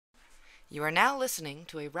You are now listening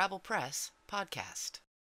to a Rabble Press podcast.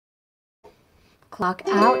 Clock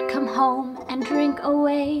out, come home, and drink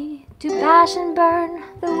away. To bash and burn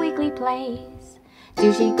the weekly plays.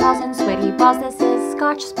 Douchey calls and sweaty balls, this is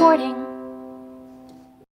Scotch sporting.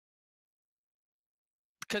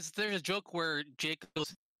 Because there's a joke where Jake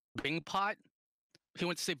goes Bing Pot. He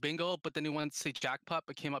went to say bingo, but then he wanted to say jackpot,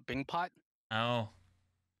 but came up Bing Pot. Oh.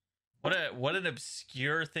 What an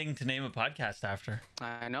obscure thing to name a podcast after.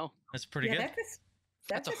 I know. That's pretty good.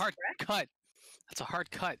 That's a hard cut. That's a hard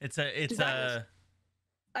cut. I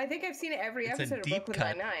think I've seen every episode of Brooklyn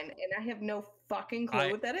Nine-Nine, and I have no fucking clue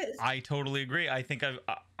what that is. I totally agree. I think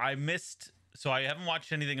I missed, so I haven't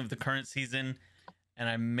watched anything of the current season, and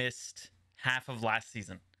I missed half of last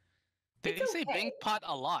season. They say Bing Pot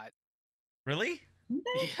a lot. Really?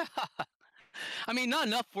 Yeah. I mean, not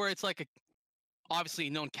enough where it's like a obviously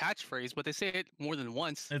known catchphrase, but they say it more than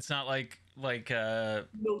once. It's not like no,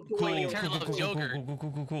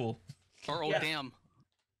 cool. Or damn.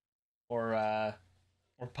 Or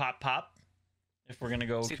pop. If we're gonna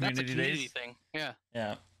go community that's a community days thing. Yeah.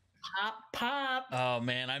 Yeah. Pop. Oh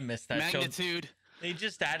man, I missed that Magnitude. show. They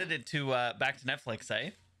just added it to back to Netflix, eh?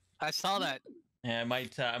 I saw that. Yeah, I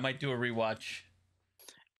might do a rewatch.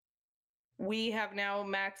 We have now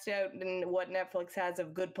maxed out in what Netflix has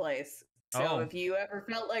of Good Place. So if you ever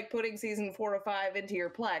felt like putting season 4 or 5 into your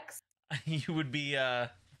Plex, you would be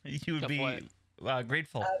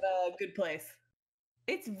grateful. Of Good Place.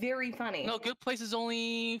 It's very funny. No, Good Place is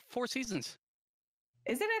only 4 seasons.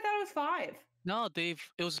 Is it? I thought it was 5. No, it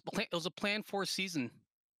was a planned 4 season.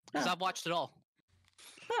 Because I've watched it all.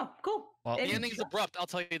 Oh, cool. Well, the ending is abrupt. I'll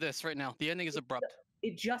tell you this right now. The ending is abrupt.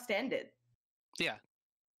 It just ended. Yeah.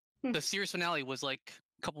 The series finale was like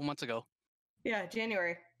a couple months ago. Yeah,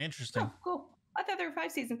 January. Interesting. Oh, cool. I thought there were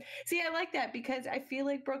 5 seasons. See, I like that because I feel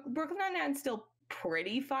like Brooklyn Nine-Nine's still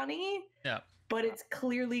pretty funny. Yeah. But it's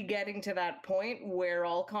clearly getting to that point where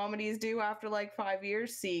all comedies do after like 5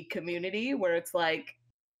 years. See Community, where it's like,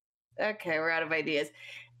 okay, we're out of ideas.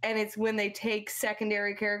 And it's when they take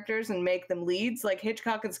secondary characters and make them leads. Like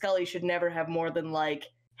Hitchcock and Scully should never have more than like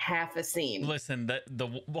half a scene. Listen,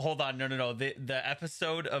 hold on, no. The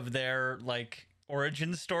episode of their like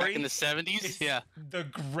origin story back in the 70s, yeah, the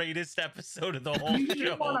greatest episode of the whole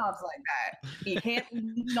show. One-offs like that. You can't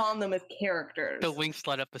lean on them as characters. The Wing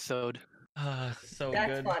Slut episode. So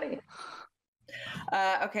that's good. Funny.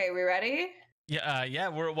 Okay, we ready? Yeah.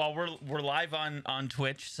 We're live on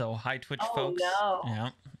Twitch, so hi Twitch folks. No. Yeah,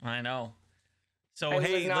 I know. So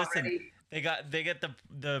hey, listen, ready. they get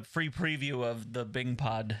the free preview of the Bing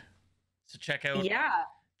Pod. So check out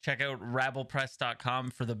rabblepress.com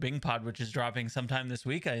for the Bing Pod, which is dropping sometime this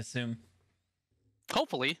week, I assume.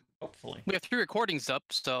 Hopefully. We have 3 recordings up,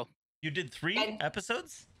 so you did 3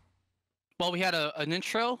 episodes? Well, we had an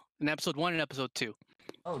intro, an episode 1 and episode 2.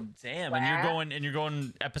 Oh damn! Wow. And you're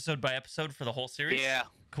going episode by episode for the whole series? Yeah.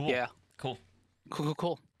 Cool. Yeah. Cool.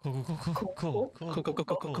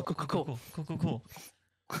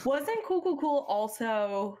 Wasn't Cool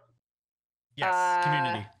also?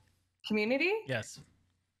 Yes, Community? Yes.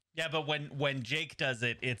 Yeah, but when Jake does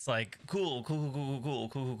it, it's like cool.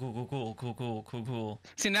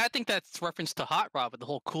 See, now I think that's reference to Hot Rod with the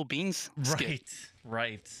whole Cool Beans skit.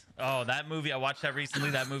 Right. Oh, that movie, I watched that recently.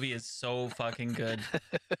 That movie is so fucking good.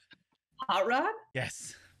 Hot Rod?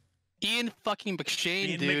 Yes. Ian fucking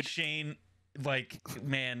McShane, dude. McShane, like,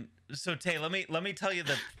 man. So Tay, let me tell you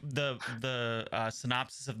the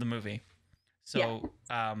synopsis of the movie. So,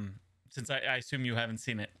 since I assume you haven't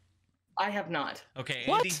seen it. I have not. Okay,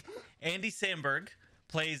 what? Andy Samberg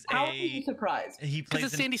plays How are you surprised? He plays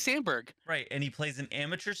it's Andy Samberg. Right, and he plays an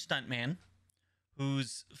amateur stuntman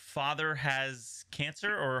whose father has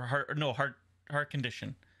cancer or heart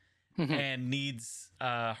condition and needs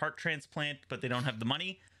a heart transplant, but they don't have the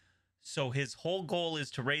money. So his whole goal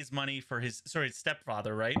is to raise money for his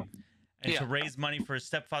stepfather, right? And to raise money for his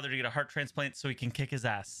stepfather to get a heart transplant so he can kick his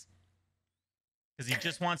ass. Because he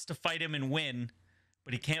just wants to fight him and win,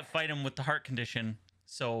 but he can't fight him with the heart condition,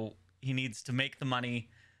 so he needs to make the money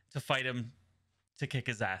to fight him to kick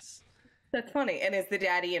his ass. That's funny. And is the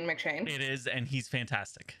daddy Ian McShane? It is, and he's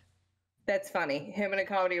fantastic. That's funny. Him in a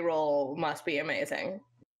comedy role must be amazing.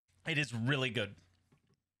 It is really good.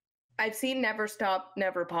 I've seen Never Stop,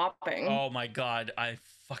 Never Popping. Oh my god, I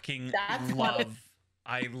fucking That's love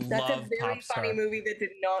That's a very funny movie that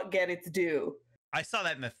did not get its due. I saw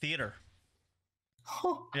that in the theater.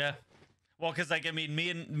 Yeah. Well, because like I mean,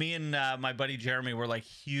 me and my buddy Jeremy were like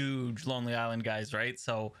huge Lonely Island guys, right?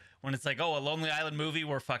 So when it's like, oh, a Lonely Island movie,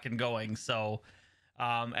 we're fucking going. So,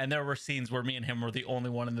 and there were scenes where me and him were the only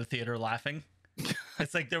one in the theater laughing.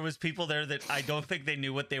 It's like there was people there that I don't think they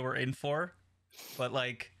knew what they were in for, but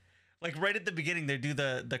like right at the beginning they do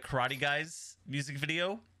the Karate Guys music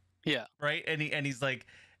video, Yeah. right? And he's like,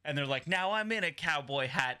 and they're like, now I'm in a cowboy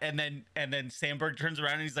hat, and then Sandberg turns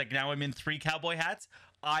around and he's like, now I'm in 3 cowboy hats.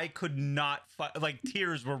 I could not like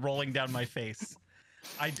tears were rolling down my face.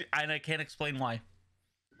 And I can't explain why.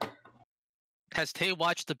 Has Tay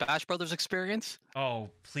watched the Bash Brothers Experience? Oh,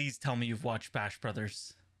 please tell me you've watched Bash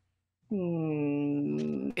Brothers.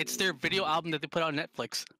 It's their video album that they put on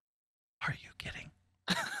Netflix. Are you kidding?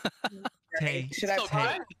 Tay, Should I So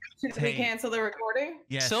pause? good. Should we cancel the recording?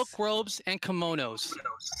 yes. Silk robes and kimonos.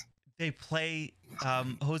 They play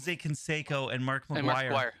Jose Canseco and Mark And Mark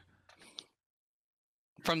McGuire. McGuire.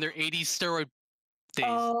 From their 80s steroid days.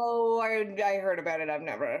 Oh, I heard about it. I've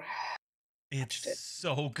never. It's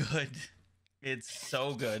so good. It's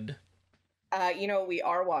so good. You know what we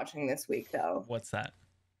are watching this week though What's that?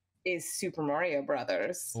 is Super Mario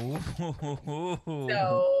Brothers. Ooh.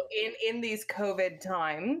 So in these COVID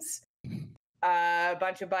times, a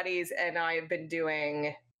bunch of buddies and I have been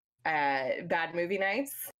doing bad movie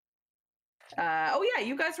nights. Oh yeah,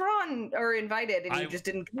 you guys were on or invited and you just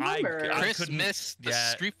didn't come. Or... Chris couldn't- missed the yeah.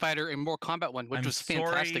 Street Fighter and Mortal Kombat one, which I'm was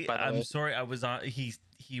fantastic, by the way. I'm sorry. I was on. He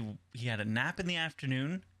had a nap in the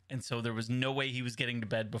afternoon, and so there was no way he was getting to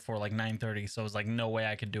bed before like 9:30. So it was like no way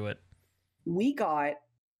I could do it. We got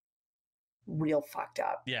real fucked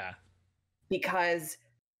up Yeah. because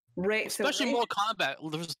Ray, Especially Ray, Mortal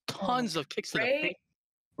Kombat. There's tons of kicks to the face.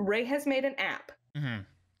 Ray has made an app Mm-hmm.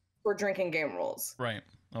 for drinking game rules. Right.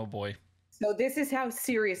 Oh boy. So this is how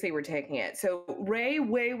seriously we're taking it. So Ray,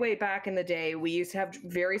 way back in the day, we used to have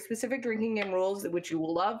very specific drinking game rules, which you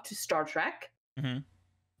loved, Star Trek. Mm-hmm.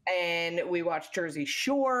 And we watched Jersey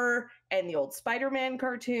Shore and the old Spider-Man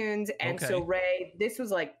cartoons. And so Okay. Ray, this was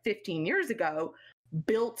like 15 years ago,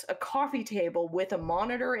 built a coffee table with a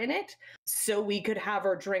monitor in it so we could have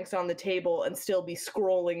our drinks on the table and still be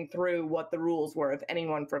scrolling through what the rules were if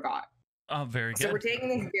anyone forgot. Oh, very good. So we're taking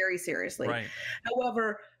this very seriously. Right.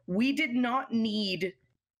 However, we did not need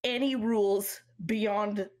any rules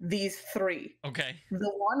beyond these 3. Okay. The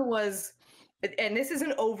one was, and this is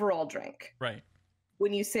an overall drink, Right.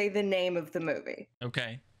 when you say the name of the movie.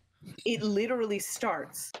 Okay. It literally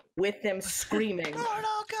starts with them screaming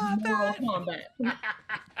Mortal Mortal Kombat.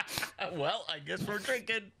 Well, I guess we're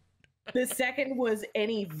drinking. The second was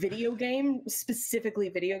any video game, specifically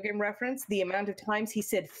video game reference. The amount of times he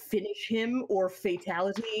said finish him or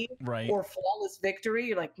fatality Right. or flawless victory.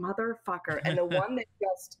 You're like, motherfucker. And the one that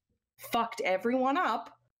just fucked everyone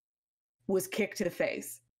up was kick to the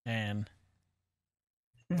face. And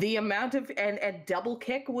The amount of and double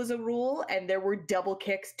kick was a rule, and there were double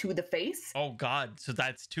kicks to the face. oh god, so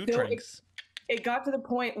that's 2 So drinks. It got to the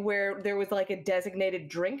point where there was like a designated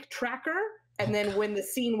drink tracker, and then when the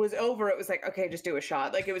scene was over, it was like, okay, just do a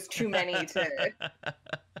shot. Like it was too many to.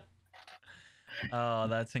 Oh,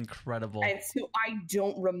 that's incredible. And so I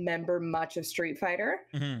don't remember much of Street Fighter.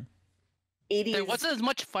 Mhm. It is. There wasn't as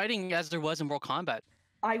much fighting as there was in Mortal Kombat.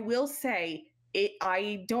 I will say it.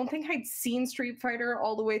 I don't think I'd seen Street Fighter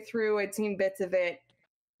all the way through. I'd seen bits of it.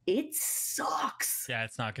 It sucks. Yeah,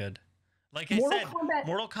 it's not good. Like I Mortal said, Kombat-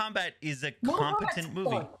 Mortal Kombat is a Mortal competent Kombat's movie.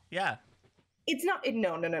 fun. Yeah. It's not.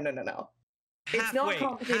 No. It's not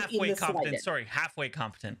competent in halfway the competent. slightest. Sorry, halfway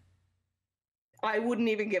competent. I wouldn't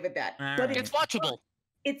even give it that. All But right. It's watchable.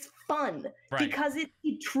 it's fun Right. because it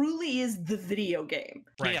truly is the video game.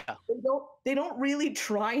 Right. Yeah. They don't really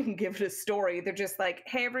try and give it a story. They're just like,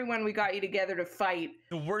 hey everyone, we got you together to fight.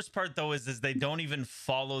 The worst part though is they don't even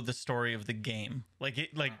follow the story of the game. Like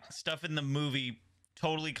stuff in the movie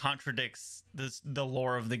totally contradicts the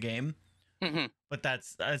lore of the game. hmm But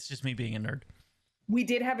that's just me being a nerd. We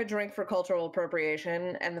did have a drink for cultural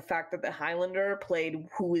appropriation and the fact that the Highlander played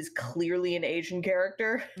who is clearly an Asian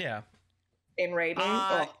character Yeah. in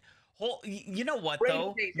Raiden. You know what Raiden's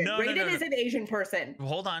though? Asian. Raiden is an Asian person.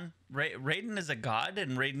 Hold on. Raiden is a god,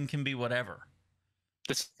 and Raiden can be whatever.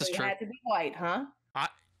 This So is he true. had to be white, huh?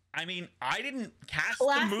 I mean, I didn't cast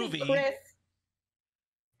Classic the movie. Chris.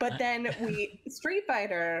 But then Street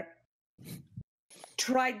Fighter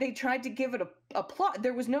tried to give it a plot.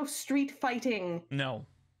 There was no street fighting. No.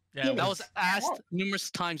 Yeah, Yeah, That was Yeah. asked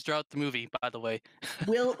numerous times throughout the movie, by the way.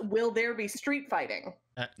 Will there be street fighting?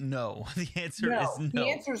 no. The answer No. is no. The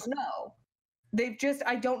answer is no. They've just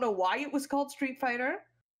I don't know why it was called Street Fighter.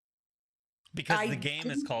 Because I the game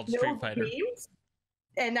is didn't called know Street Fighter. games,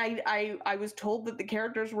 and I was told that the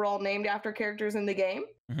characters were all named after characters in the game.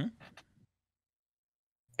 Mhm.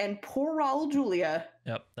 And poor Raul Julia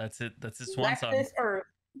Yep, that's it. That's his swan left song. this earth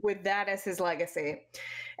with that as his legacy.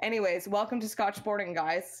 Anyways, welcome to Scotch Sporting,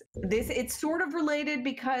 guys. It's sort of related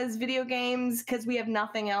because video games, because we have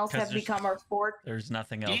nothing else, have become our sport. There's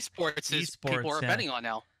nothing else. Esports is people are betting on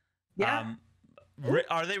now. Yeah.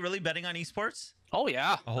 Are they really betting on esports? Oh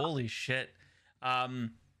yeah. Holy shit.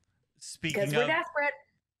 Speaking Because we're of, desperate.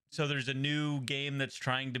 so there's a new game that's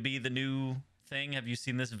trying to be the new thing. Have you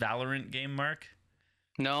seen this Valorant game, Mark?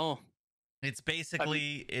 No. It's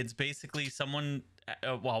basically someone,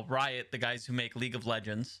 Riot, the guys who make League of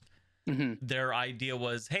Legends, their idea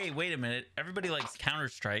was, hey, wait a minute, everybody likes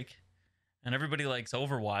Counter-Strike and everybody likes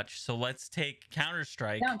Overwatch, so let's take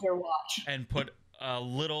Counter-Strike and put a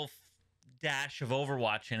little dash of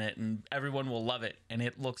Overwatch in it and everyone will love it. And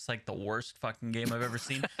it looks like the worst fucking game I've ever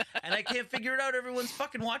seen. And I can't figure it out. Everyone's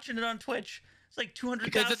fucking watching it on Twitch. It's like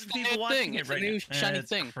 200,000 people watching it right now. It's a new shiny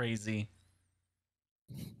thing. Crazy.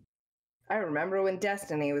 I remember when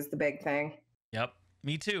Destiny was the big thing. Yep.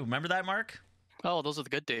 Me too. Remember that, Mark? Oh, those are the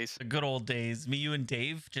good days. The good old days. Me, you, and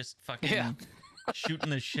Dave just fucking shooting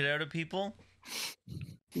the shit out of people.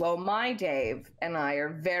 Well, my Dave and I are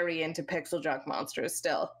very into Pixel Junk Monsters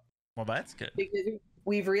still. Well, that's good. Because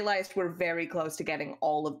we've realized we're very close to getting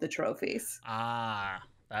all of the trophies. Ah,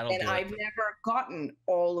 that'll And do I've it. never gotten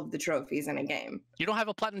all of the trophies in a game. You don't have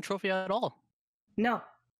a platinum trophy at all. No.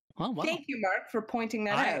 Oh, wow. Thank you, Mark, for pointing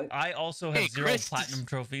that out. I also have zero Chris platinum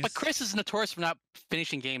trophies. But Chris is notorious for not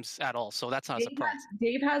finishing games at all, so that's not a surprise.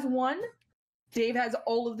 Dave has one. Dave has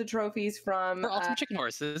all of the trophies from For Ultimate Chicken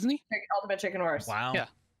Horse, isn't he? Ultimate Chicken Horse. Wow. Yeah.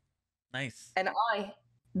 Nice. And I,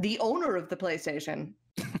 the owner of the PlayStation,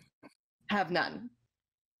 have none.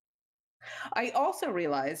 I also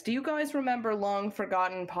realized, do you guys remember long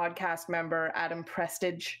forgotten podcast member Adam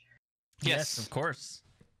Prestige? Yes, of course.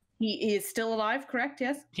 He is still alive, correct?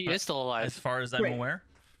 Yes. He is still alive. As far as I'm Great. aware.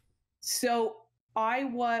 So we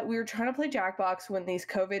were trying to play Jackbox when these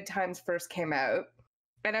COVID times first came out,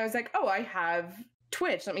 and I was like, "Oh, I have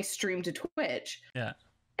Twitch. Let me stream to Twitch." Yeah.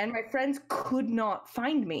 And my friends could not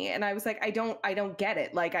find me, and I was like, "I don't get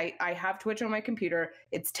it. Like, I have Twitch on my computer.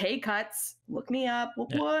 It's Tay Cuts. Look me up.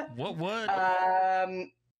 What?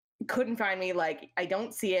 Couldn't find me. Like, I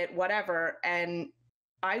don't see it. Whatever." And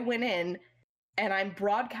I went in, and I'm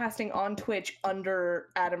broadcasting on Twitch under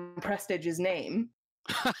Adam Prestige's name.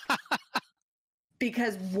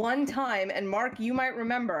 Because one time, and Mark, you might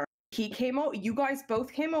remember, he came out. You guys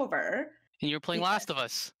both came over. And you're playing Last of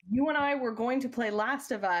Us. You and I were going to play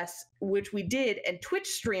Last of Us, which we did, and Twitch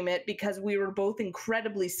stream it because we were both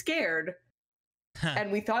incredibly scared,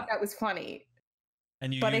 and we thought that was funny.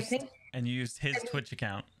 And you used his Twitch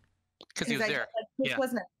account because he was there. This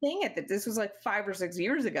wasn't a thing this was like 5 or 6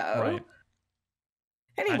 years ago. Right.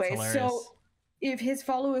 Anyway, so if his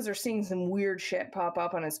followers are seeing some weird shit pop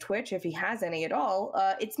up on his Twitch, if he has any at all,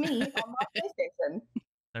 it's me on my PlayStation.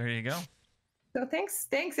 There you go. So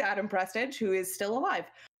thanks, Adam Prestige, who is still alive.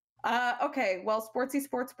 Okay, well,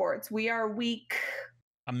 sports. We are week...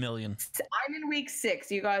 A million. I'm in week 6.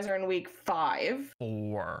 You guys are in week 5.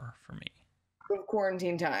 4 for me. Of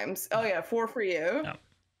quarantine times. Oh yeah, 4 for you. Yeah.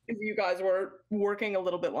 If you guys were working a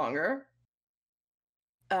little bit longer.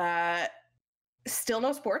 Still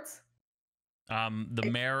no sports. The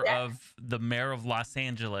mayor of Los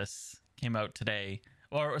Angeles came out today,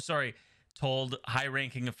 told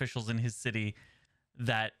high-ranking officials in his city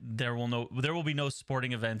that there will be no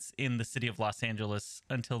sporting events in the city of Los Angeles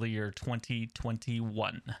until the year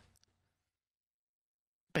 2021.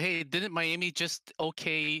 But hey, didn't Miami just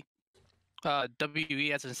okay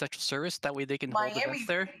WE as an essential service? That way they can hold events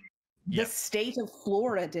there. The state of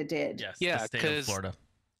Florida did. Yes, yeah, the state of Florida.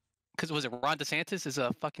 Because was it Ron DeSantis is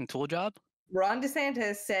a fucking tool job? Ron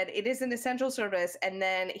DeSantis said it is an essential service, and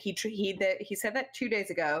then he said that 2 days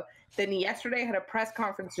ago. Then yesterday had a press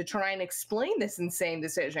conference to try and explain this insane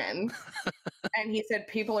decision, and he said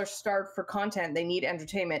people are starved for content; they need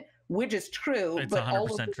entertainment, which is true. It's but 100% all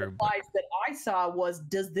of the true. replies that I saw was,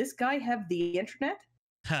 "Does this guy have the internet?"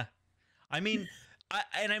 I mean,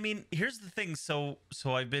 here's the thing. So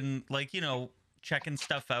I've been checking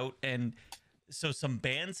stuff out, and so some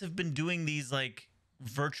bands have been doing these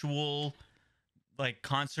virtual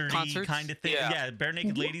concerty kind of thing. Yeah, Bare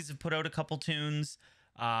Naked Ladies have put out a couple tunes.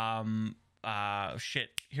 Here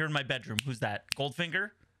in My Bedroom. Who's that?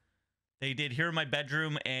 Goldfinger? They did Here in My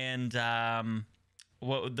Bedroom and the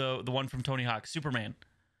one from Tony Hawk, Superman.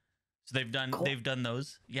 So they've done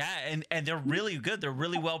those. Yeah, and they're really good. They're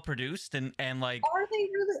really well produced and are they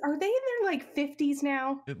in their 50s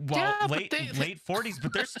now? Well, late 40s,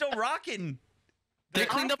 but they're still rocking. They're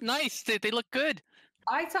cleaned up nice. They look good.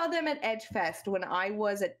 I saw them at Edge Fest when I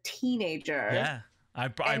was a teenager. Yeah.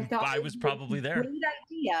 and thought I it was a probably there. Great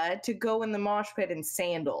idea to go in the mosh pit in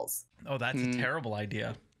sandals. Oh, that's a terrible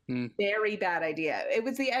idea. Very bad idea. It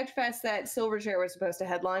was the Edge Fest that Silverchair was supposed to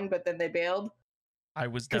headline, but then they bailed. I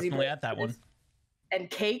was definitely at that one. And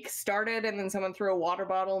Cake started, and then someone threw a water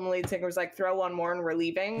bottle, and the lead singer was like, "Throw one more, and we're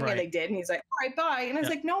leaving." Right. And they did, and he's like, "All right, bye." And I was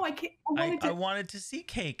like, "No, I can't. I wanted to see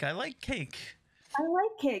Cake. I like Cake. I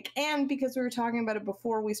like Cake." And because we were talking about it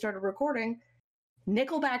before we started recording,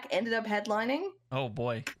 Nickelback ended up headlining. Oh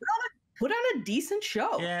boy, put on a decent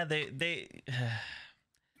show. Yeah, they're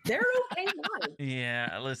okay live.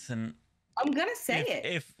 Yeah, listen. I'm gonna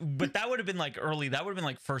say but that would have been like early. That would have been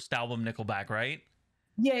like first album Nickelback, right?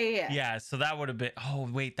 Yeah. Yeah, so that would have been. Oh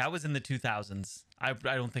wait, that was in the 2000s. I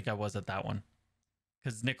don't think I was at that one,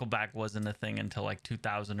 because Nickelback wasn't a thing until like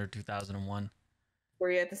 2000 or 2001.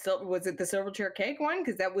 Were you at was it the Silverchair Cake one?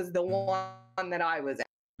 Because that was the one that I was at.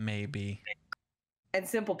 Maybe. And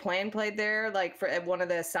Simple Plan played there, like for at one of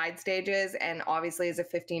the side stages. And obviously, as a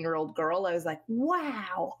 15-year-old girl, I was like,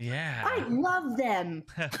 "Wow, yeah, I love them,"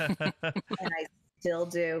 and I still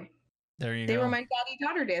do. There you go. They were my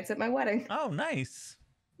daddy-daughter dance at my wedding. Oh, nice.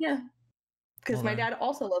 Yeah, because my dad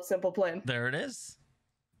also loves Simple Plan. There it is.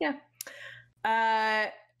 Yeah. Yeah,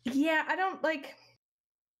 I don't like.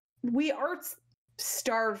 We are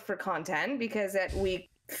starved for content because at week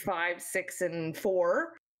 5, 6, and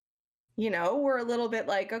 4, we're a little bit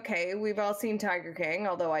like, okay, we've all seen Tiger King,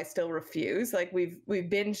 although I still refuse. Like we've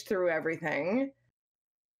binged through everything.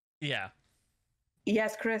 Yeah.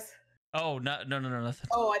 Yes, Chris. Oh no, nothing.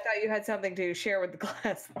 Oh, I thought you had something to share with the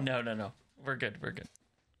class. No. We're good.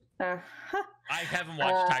 I haven't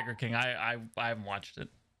watched Tiger King. I haven't watched it.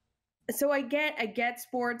 So I get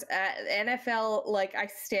sports. NFL, like I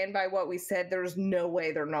stand by what we said. There's no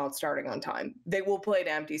way they're not starting on time. They will play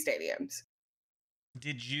to empty stadiums.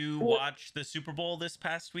 Did you watch the Super Bowl this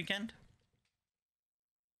past weekend?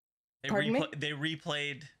 They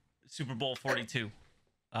replayed Super Bowl 42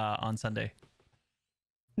 on Sunday.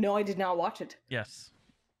 No, I did not watch it. Yes,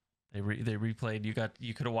 they replayed.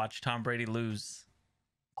 You could have watched Tom Brady lose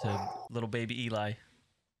to little baby Eli.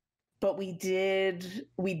 But we did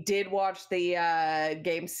watch the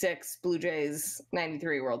Game 6 Blue Jays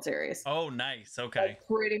 93 World Series. Oh, nice. Okay. Like,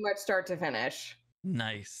 pretty much start to finish.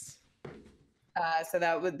 Nice. So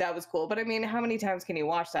that was cool. But I mean, how many times can you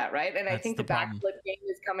watch that, right? And I think the backflip game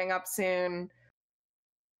is coming up soon.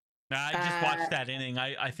 I just watched that inning.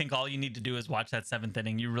 I think all you need to do is watch that 7th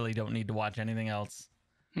inning. You really don't need to watch anything else.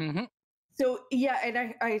 Mm-hmm. So yeah,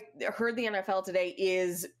 and I heard the NFL today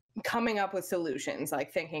is coming up with solutions,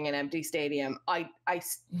 like thinking an empty stadium. I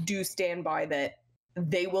do stand by that.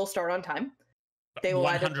 They will start on time. They will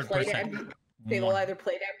 100%. Will either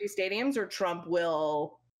play to empty stadiums, or Trump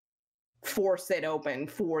will force it open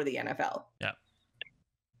for the NFL. Yeah,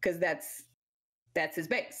 because that's his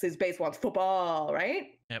base. His base wants football,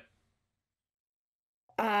 right? Yep.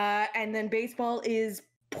 And then baseball is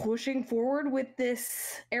pushing forward with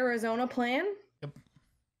this Arizona plan. Yep.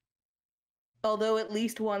 Although at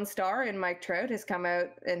least one star in Mike Trout has come out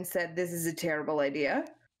and said this is a terrible idea.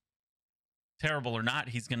 Terrible or not,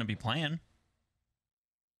 he's going to be playing.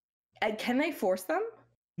 And can they force them?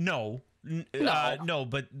 No. No,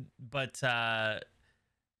 but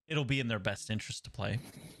it'll be in their best interest to play.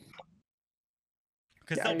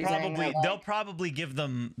 Because they'll probably give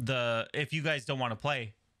them if you guys don't want to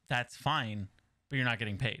play, that's fine, but you're not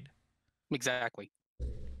getting paid. Exactly.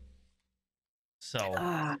 So,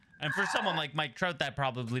 and for someone like Mike Trout, that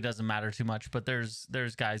probably doesn't matter too much, but there's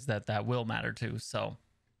guys that will matter too. So,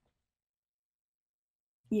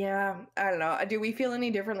 yeah, I don't know. Do we feel any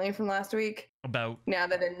differently from last week? About now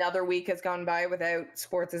that another week has gone by without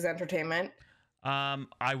sports as entertainment?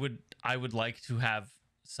 I would like to have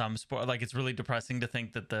some sport. Like, it's really depressing to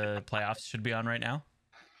think that the playoffs should be on right now.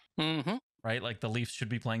 Mm-hmm. Right? Like the Leafs should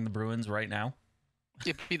be playing the Bruins right now.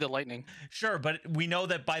 It'd be the Lightning. Sure, but we know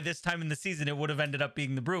that by this time in the season, it would have ended up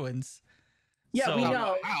being the Bruins. Yeah, so, we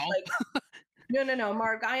know. Like, no,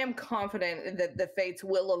 Mark. I am confident that the fates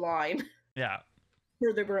will align. Yeah.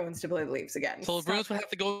 For the Bruins to play the Leafs again. So the Bruins would have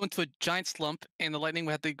to go into a giant slump, and the Lightning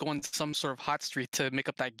would have to go on some sort of hot streak to make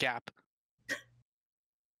up that gap.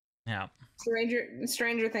 Yeah.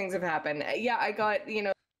 Stranger things have happened. Yeah, I got,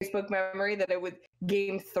 Facebook memory that it was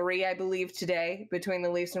Game 3, I believe, today between the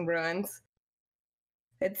Leafs and Bruins.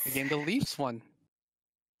 It's the game the Leafs won,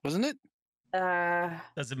 wasn't it?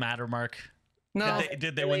 Doesn't matter, Mark. No.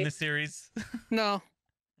 Did they win the series? No.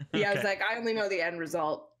 Yeah, I was like, I only know the end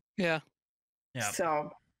result. Yeah. Yeah.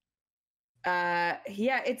 So,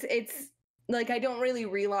 yeah, it's like I don't really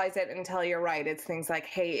realize it until you're right. It's things like,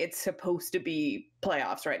 hey, it's supposed to be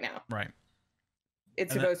playoffs right now. Right.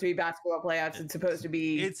 It's And supposed to be basketball playoffs. It's supposed to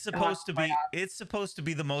be. It's supposed to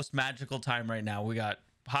be the most magical time right now. We got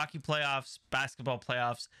hockey playoffs, basketball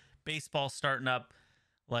playoffs, baseball starting up.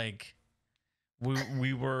 Like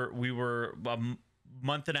we were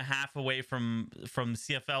month and a half away from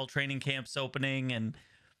CFL training camps opening, and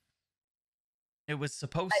it was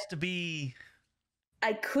supposed to be.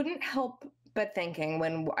 I couldn't help but thinking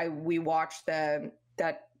when we watched that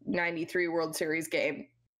 '93 World Series game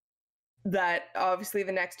that obviously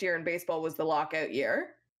the next year in baseball was the lockout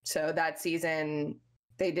year, so that season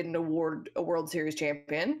they didn't award a World Series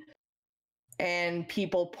champion, and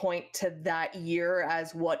people point to that year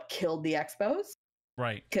as what killed the Expos.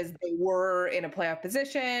 Right. Because they were in a playoff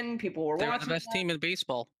position, people were They're watching the best them, team in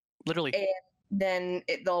baseball, literally. and then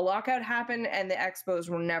the lockout happened, and the Expos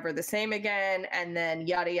were never the same again, and then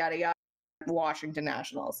yada yada yada, Washington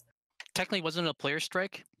Nationals. Technically, wasn't it a player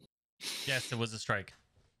strike? Yes, it was a strike.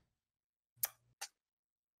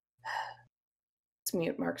 Let's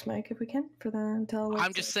mute Mark's mic if we can for the until.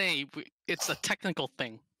 I'm just saying, it's a technical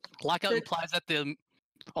thing. Lockout So- implies that the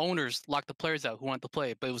owners locked the players out who wanted to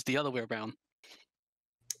play, but it was the other way around.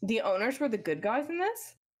 The owners were the good guys in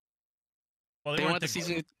this. Well, They weren't wanted the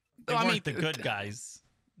season. They I weren't mean, the good guys.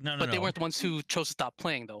 No, but they weren't the ones who chose to stop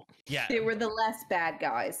playing, though. Yeah. They were the less bad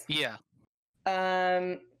guys. Yeah.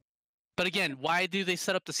 Um, But again, why do they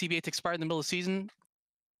set up the CBA to expire in the middle of the season?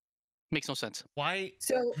 Makes no sense. Why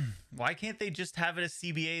so can't they just have it a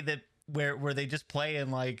CBA that where they just play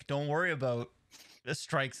and like don't worry about the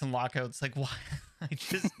strikes and lockouts? Like, why? I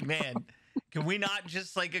just man, can we not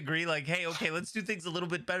just like agree like, hey, okay, let's do things a little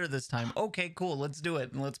bit better this time. Okay, cool, let's do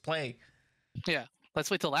it and let's play. Yeah.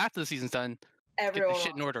 Let's wait till after the season's done. everyone. Get the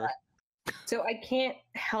shit in order. So I can't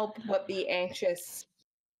help but be anxious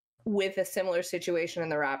with a similar situation in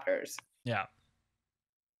the Raptors. Yeah.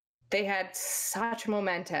 They had such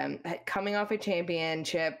momentum coming off a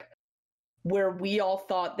championship where we all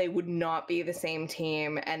thought they would not be the same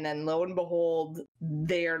team. And then lo and behold,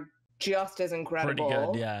 they're just as incredible Pretty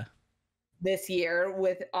good, yeah. this year,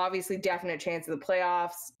 with obviously definite chance of the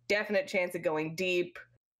playoffs, definite chance of going deep.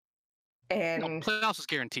 And No, playoffs was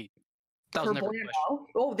guaranteed. That was never a question.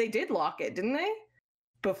 Oh, they did lock it, didn't they?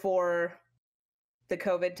 Before the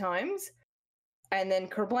COVID times. And then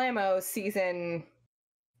Kerblamo season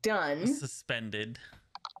done. Suspended.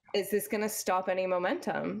 Is this going to stop any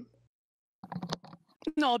momentum?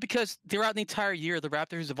 No, because throughout the entire year, the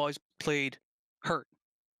Raptors have always played hurt.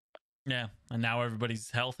 Yeah, and now everybody's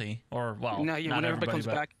healthy, or well, Now, not when everybody everybody, comes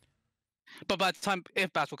but- back. But by the time,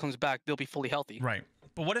 if basketball comes back, they'll be fully healthy. Right.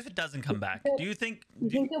 But what if it doesn't come back? Do you think? You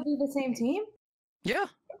think they'll be the same team? Yeah.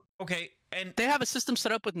 Okay, and They have a system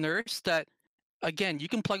set up with Nurse that, again, you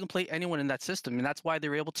can plug and play anyone in that system. And that's why they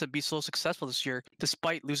were able to be so successful this year,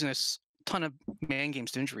 despite losing a ton of man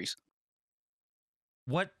games to injuries.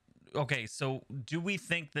 what? Okay, so do we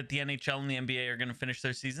think that the NHL and the NBA are going to finish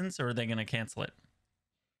their seasons, or are they going to cancel it?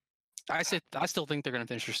 I still think they're going to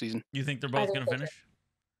finish their season. You think they're I both don't going to think finish?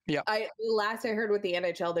 Last I heard with the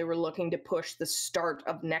NHL, they were looking to push the start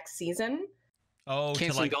of next season. Oh, to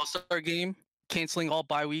Canceling like the All-Star game, canceling all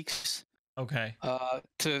bye weeks, okay,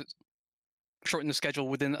 to shorten the schedule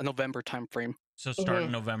within a November timeframe. so start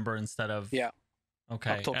in November instead of Yeah.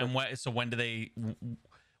 Okay, October. and when do they?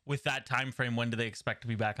 With that time frame, when do they expect to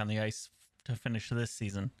be back on the ice to finish this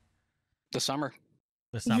season? The summer.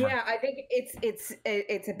 This summer. Yeah, I think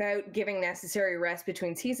it's about giving necessary rest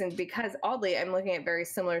between seasons, because oddly, I'm looking at very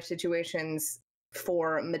similar situations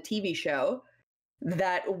for my TV show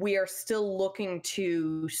that we are still looking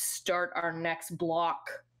to start our next block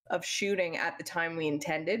of shooting at the time we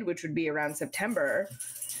intended, which would be around September.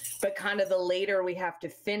 But kind of the later we have to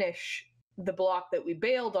finish the block that we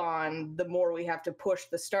bailed on, the more we have to push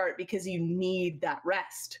the start, because you need that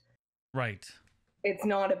rest. Right. It's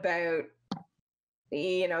not about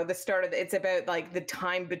the start of it's about like the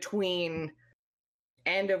time between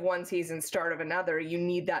end of one season, start of another. You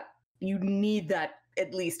need that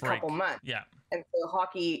at least Break. couple months. Yeah. And so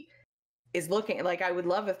hockey is looking like, I would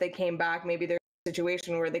love if they came back. Maybe there's a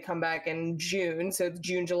situation where they come back in June, so it's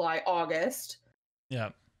June, July, August,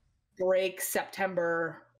 Yeah. break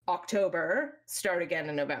September, October, start again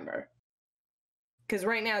in November. Because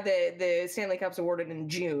right now the Stanley Cup's awarded in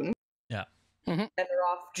June. Yeah. Mhm. And they're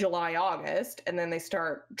off July, August, and then they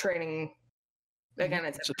start training again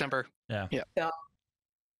in September. September. Yeah. So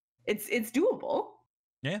it's doable.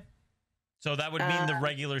 Yeah. So that would mean the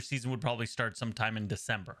regular season would probably start sometime in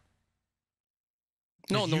December.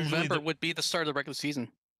 No, 'Cause usually November would be the start of the regular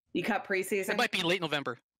season. You cut preseason. It might be late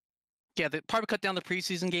November. Yeah, they probably cut down the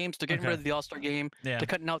preseason games. They're getting Okay. rid of the All-Star game. Yeah. They're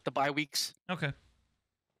cutting out the bye weeks. Okay.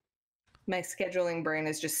 My scheduling brain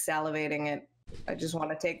is just salivating at I just want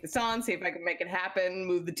to take this on, see if I can make it happen,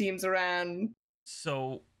 move the teams around.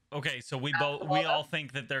 So okay, so we all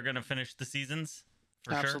think that they're gonna finish the seasons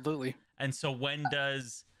for sure. Absolutely. And so when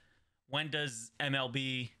does the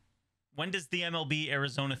MLB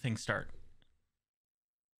Arizona thing start?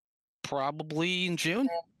 Probably in June.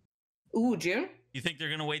 Ooh, June? You think they're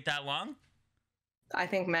gonna wait that long? I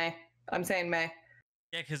think May. I'm saying May.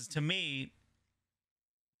 Yeah, because to me,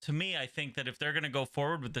 I think that if they're gonna go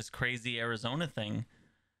forward with this crazy Arizona thing,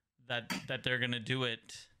 that they're gonna do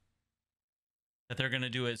it. That they're gonna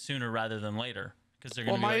do it sooner rather than later. Because they're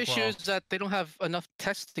gonna. Well, my issue is that they don't have enough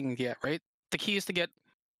testing yet, right? The key is to get,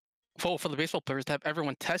 for the baseball players, to have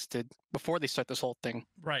everyone tested before they start this whole thing.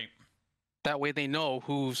 Right. That way they know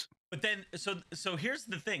who's. But then, so here's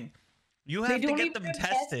the thing: you have to get them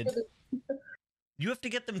tested. You have to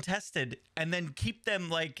get them tested and then keep them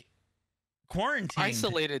like quarantined,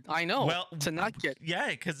 Isolated. I know. Well, to not get. Yeah,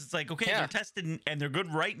 because it's like okay, they're tested and they're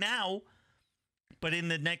good right now. But in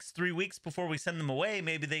the next 3 weeks before we send them away,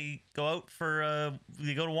 maybe they go out for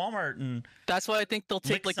they go to Walmart and. That's why I think they'll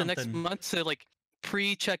take like something. the next month to like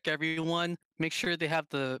pre-check everyone, make sure they have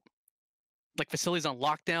the like facilities on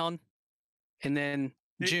lockdown, and then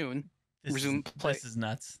June resume play. This is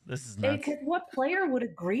nuts. This is nuts. Because what player would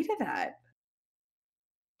agree to that?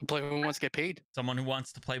 The player who wants to get paid. Someone who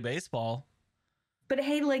wants to play baseball. But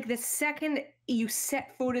hey, like the second you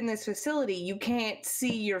set foot in this facility, you can't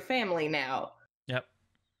see your family now. Yep.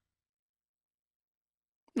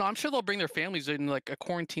 No, I'm sure they'll bring their families in like a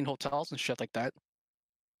quarantine hotels and shit like that.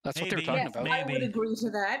 That's what they're talking about. I would agree to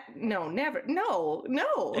that. No, never. No.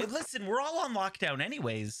 Hey, listen, we're all on lockdown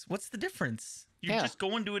anyways. What's the difference? You're just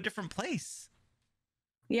going to a different place.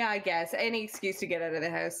 Yeah, I guess. Any excuse to get out of the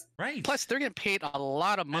house. Right. Plus, they're getting paid a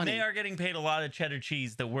lot of money. And they are getting paid a lot of cheddar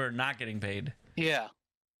cheese that we're not getting paid. Yeah.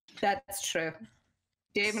 That's true.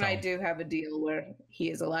 Dave and I do have a deal where he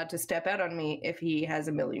is allowed to step out on me if he has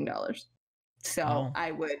 $1 million. So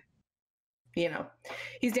I would,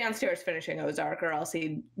 he's downstairs finishing Ozark, or else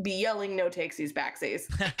he'd be yelling no takesies backsies.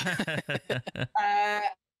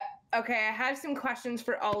 Okay, I have some questions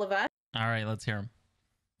for all of us. All right, let's hear them.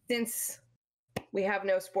 Since we have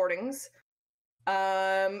no sportings,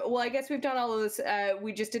 well, I guess we've done all of this.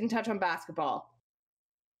 We just didn't touch on basketball.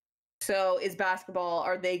 So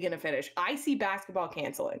are they going to finish? I see basketball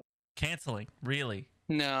canceling. Canceling? Really?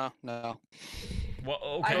 No. Well,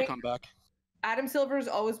 okay. They'll come back. Adam Silver's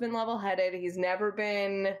always been level-headed. He's never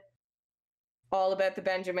been all about the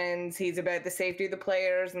Benjamins. He's about the safety of the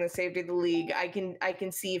players and the safety of the league. I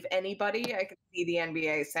can see if anybody, I can see the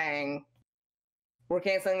NBA saying, we're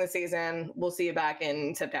canceling the season. We'll see you back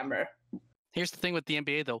in September. Here's the thing with the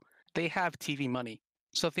NBA, though. They have TV money.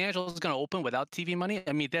 So if the NHL is going to open without TV money,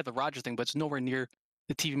 I mean, they have the Rogers thing, but it's nowhere near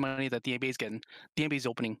the TV money that the NBA is getting. The NBA is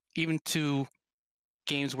opening, even to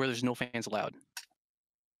games where there's no fans allowed.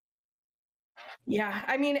 Yeah,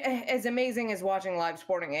 I mean, as amazing as watching live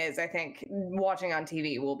sporting is, I think watching on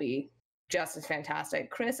TV will be just as fantastic.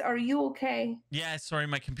 Chris, are you okay? Yeah, sorry,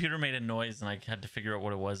 my computer made a noise and I had to figure out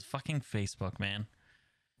what it was. Fucking Facebook, man.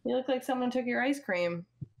 You look like someone took your ice cream.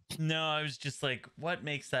 No, I was just like, what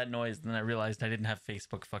makes that noise? And then I realized I didn't have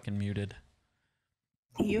Facebook fucking muted.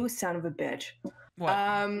 You son of a bitch.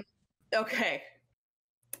 What? Okay.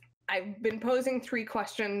 I've been posing 3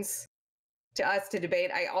 questions to us to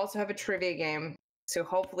debate. I also have a trivia game, so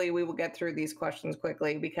hopefully we will get through these questions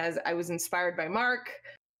quickly because I was inspired by Mark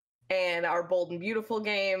and our Bold and Beautiful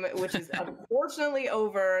game, which is unfortunately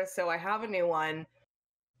over, so I have a new one.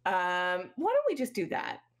 Why don't we just do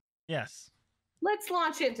that? Yes. Let's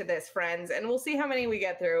launch into this, friends, and we'll see how many we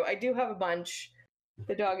get through. I do have a bunch.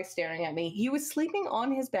 The dog is staring at me. He was sleeping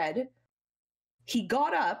on his bed. He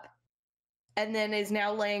got up and then is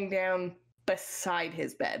now laying down beside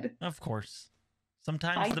his bed. Of course.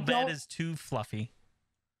 Sometimes the bed is too fluffy.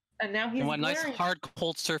 And now he's wearing... nice, hard,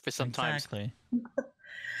 cold surface sometimes. Exactly.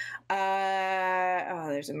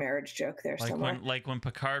 There's a marriage joke there somewhere. Like when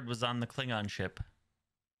Picard was on the Klingon ship.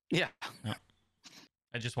 Yeah.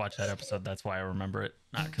 I just watched that episode. That's why I remember it.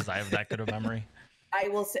 Not because I have that good a memory. I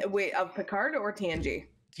will say, wait, of Picard or TNG?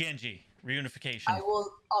 TNG. Reunification.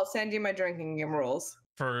 I'll send you my drinking game rules.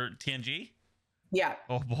 For TNG? Yeah.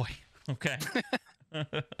 Oh boy. Okay.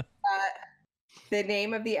 The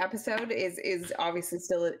name of the episode is obviously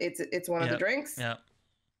still it's one of the drinks. Yeah.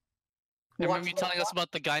 Remember you telling us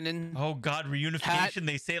about the Guinan? Oh God, reunification.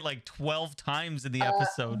 They say it like 12 times in the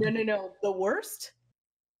episode. No. The worst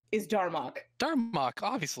is Darmok. Darmok,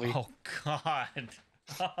 obviously. Oh God.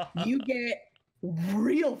 You get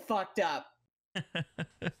real fucked up.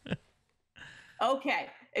 Okay,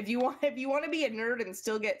 if you want to be a nerd and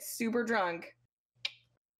still get super drunk,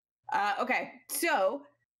 Okay, so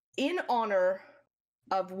in honor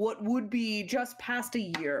of what would be just past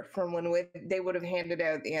a year from when they would have handed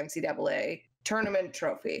out the NCAA tournament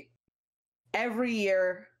trophy, every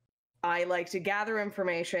year I like to gather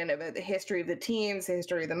information about the history of the teams, the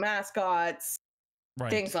history of the mascots,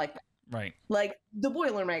 things like that. Right. Like the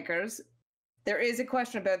Boilermakers. There is a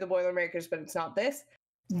question about the Boilermakers, but it's not this.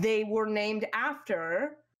 They were named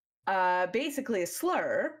after basically a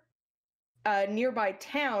slur. A nearby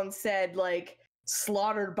town said, like,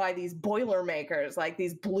 slaughtered by these Boilermakers, like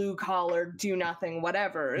these blue-collar, do-nothing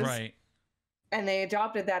whatevers. Right. And they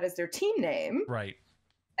adopted that as their team name. Right.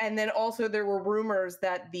 And then also there were rumors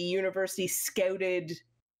that the university scouted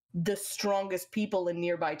the strongest people in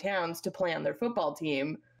nearby towns to play on their football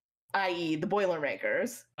team, i.e. the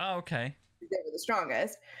Boilermakers. Oh, okay. They were the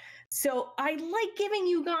strongest. So I like giving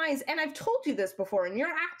you guys, and I've told you this before, and you're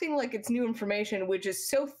acting like it's new information, which is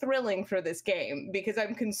so thrilling for this game, because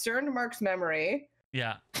I'm concerned Mark's memory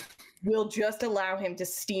will just allow him to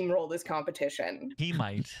steamroll this competition. He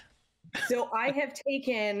might. So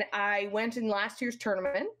I went in last year's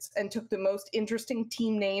tournament and took the most interesting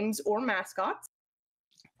team names or mascots,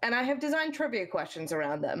 and I have designed trivia questions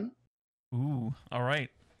around them. Ooh, all right.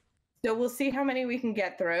 So we'll see how many we can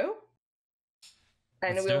get through.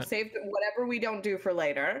 And we'll save whatever we don't do for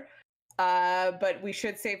later. But we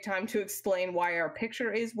should save time to explain why our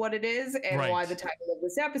picture is what it is and why the title of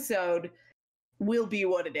this episode will be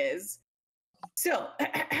what it is. So,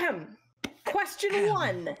 question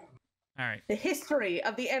 1. All right. The history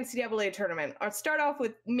of the NCAA tournament. I'll start off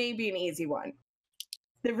with maybe an easy one.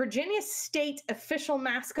 The Virginia State official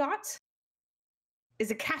mascot is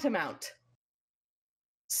a catamount.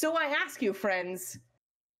 So I ask you, friends,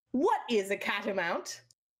 what is a catamount?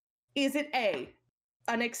 Is it A,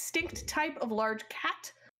 an extinct type of large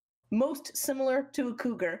cat, most similar to a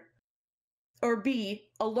cougar? Or B,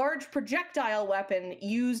 a large projectile weapon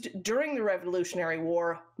used during the Revolutionary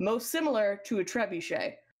War, most similar to a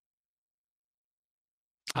trebuchet?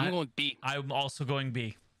 I'm going B. I'm also going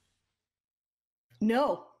B.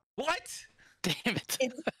 No. What? Damn it.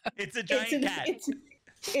 It's a giant cat.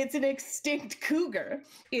 It's an extinct cougar.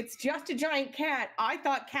 It's just a giant cat. I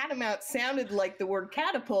thought catamount sounded like the word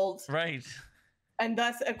catapult. Right. And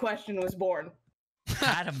thus a question was born.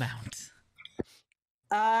 Catamount.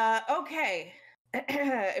 Okay.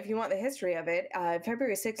 If you want the history of it,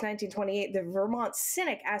 February 6, 1928, the Vermont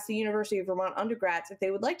Cynic asked the University of Vermont undergrads if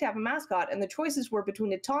they would like to have a mascot, and the choices were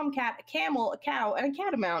between a tomcat, a camel, a cow, and a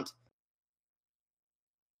catamount.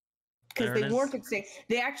 Because they weren't extinct.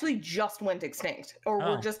 They actually just went extinct, or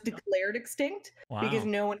were just declared extinct, because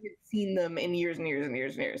no one had seen them in years and years and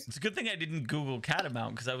years and years. It's a good thing I didn't Google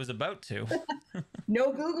catamount, because I was about to.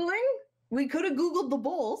 No Googling? We could have Googled the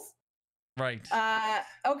bulls. Right.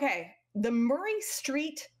 Okay. The Murray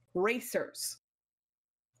Street Racers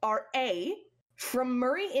are A, from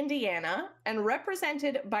Murray, Indiana, and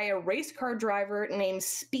represented by a race car driver named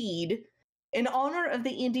Speed in honor of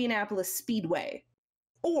the Indianapolis Speedway.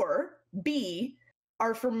 Or B,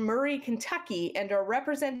 are from Murray, Kentucky, and are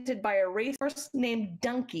represented by a racehorse named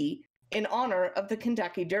Donkey in honor of the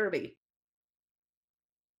Kentucky Derby.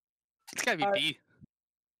 It's gotta be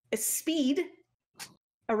B. Speed,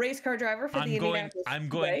 a race car driver for the Indianapolis I'm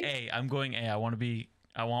Speedway. going A. I'm going A.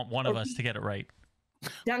 I want one of us to get it right.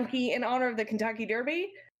 Donkey in honor of the Kentucky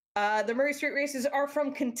Derby. The Murray Street Races are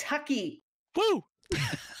from Kentucky. Woo!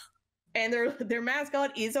 And their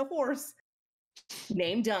mascot is a horse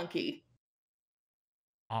named Donkey.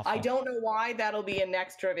 Awful. I don't know why. That'll be a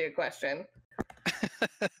next trivia question.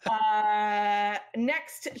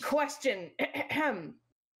 Next question.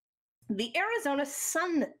 The Arizona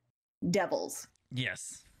Sun Devils.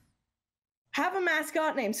 Yes. Have a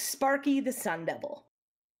mascot named Sparky the Sun Devil.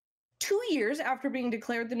 2 years after being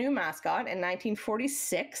declared the new mascot in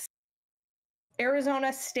 1946,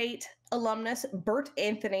 Arizona State alumnus Bert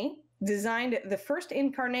Anthony designed the first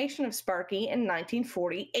incarnation of Sparky in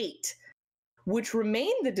 1948, which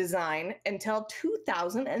remained the design until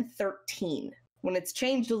 2013, when it's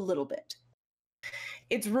changed a little bit.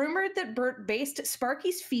 It's rumored that Bert based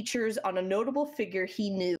Sparky's features on a notable figure he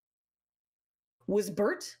knew. Was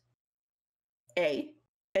Bert A,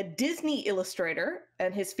 Disney illustrator,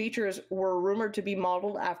 and his features were rumored to be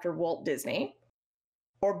modeled after Walt Disney?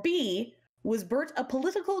 Or B, was Bert a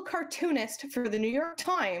political cartoonist for the New York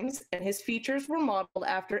Times, and his features were modeled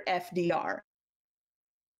after FDR?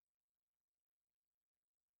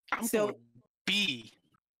 I'm going B.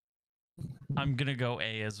 I'm gonna go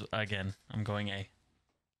A again. I'm going A.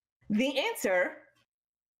 The answer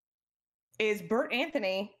is Bert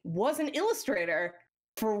Anthony was an illustrator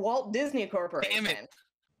for Walt Disney Corporation. Damn it.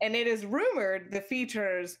 And it is rumored the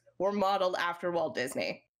features were modeled after Walt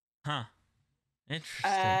Disney. Huh.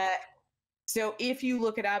 Interesting. So if you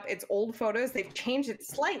look it up, it's old photos. They've changed it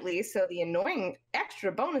slightly. So the annoying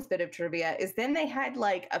extra bonus bit of trivia is then they had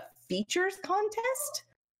like a features contest.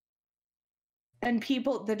 And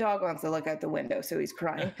people, the dog wants to look out the window, so he's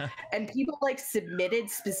crying. And people like submitted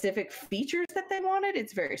specific features that they wanted.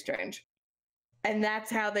 It's very strange. And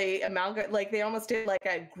that's how they amalgamate, like they almost did like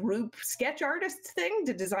a group sketch artists thing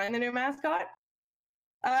to design the new mascot.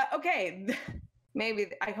 Okay, maybe,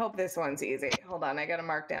 I hope this one's easy. Hold on, I got to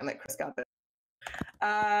mark down that Chris got this.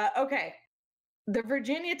 Okay, the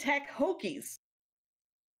Virginia Tech Hokies.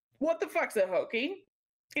 What the fuck's a Hokie?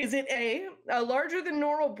 Is it a larger than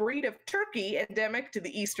normal breed of turkey endemic to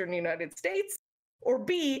the eastern United States? Or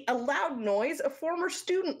B, a loud noise a former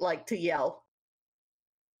student liked to yell?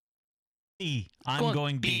 B. I'm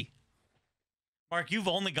going B. Mark, you've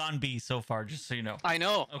only gone B so far, just so you know. I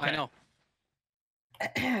know. Okay. I know.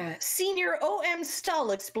 Senior O.M.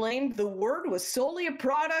 Stull explained the word was solely a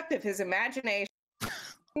product of his imagination.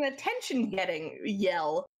 An attention-getting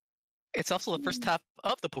yell. It's also the first half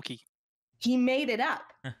of the Pokey. He made it up.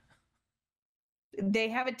 They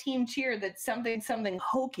have a team cheer that's something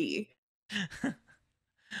hokey.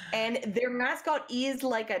 And their mascot is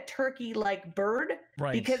like a turkey-like bird.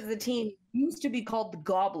 Right. Because the team used to be called the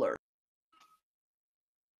Gobbler.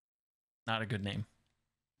 Not a good name.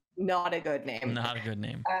 Not a good name. Not a good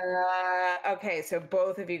name. Okay, so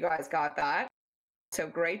both of you guys got that. So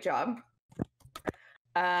great job.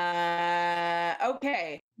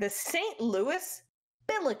 Okay, the St. Louis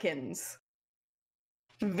Billikens.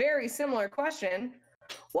 Very similar question.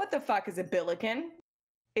 What the fuck is a Billiken?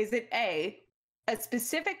 Is it A, a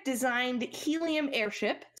specific designed helium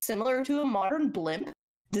airship similar to a modern blimp,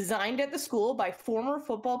 designed at the school by former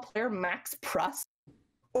football player Max Pruss?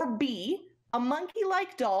 Or B, a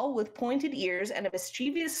monkey-like doll with pointed ears and a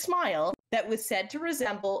mischievous smile that was said to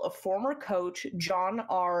resemble a former coach, John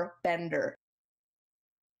R. Bender?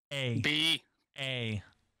 A. B. A.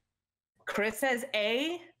 Chris says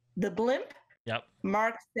A, the blimp. Yep.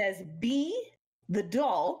 Mark says B, the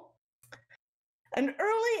doll. An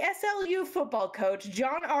early SLU football coach,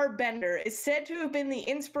 John R. Bender, is said to have been the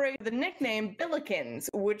inspiration of the nickname Billikens,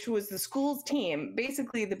 which was the school's team.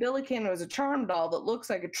 Basically, the Billiken was a charm doll that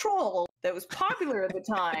looks like a troll that was popular at the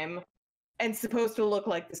time and supposed to look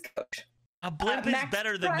like this coach. A blimp is Max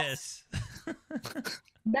better than Pruss. this.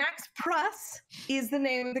 Max Pruss is the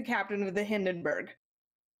name of the captain of the Hindenburg.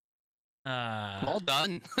 Well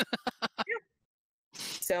done.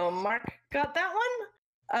 So Mark got that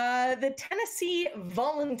one. The Tennessee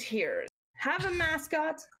Volunteers have a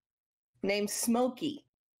mascot named Smokey.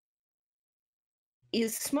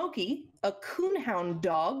 Is Smokey a coonhound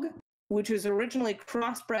dog, which was originally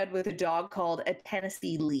crossbred with a dog called a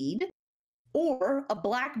Tennessee Lead, or a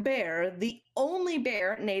black bear, the only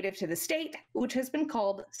bear native to the state, which has been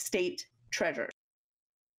called State Treasure?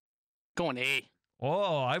 Going A.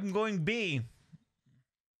 Oh, I'm going B.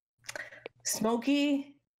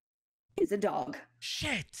 Smokey is a dog.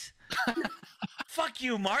 Shit. Fuck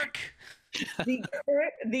you, Mark.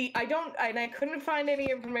 I couldn't find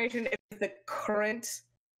any information if it's the current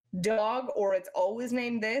dog or it's always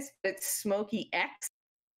named this, but it's Smokey X.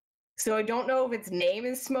 So I don't know if its name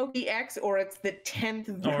is Smokey X or it's the 10th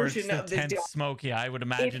version or of the this 10th dog. I would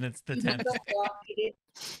imagine it's the 10th.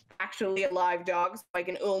 It's actually a live dog, so I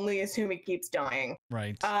can only assume it keeps dying.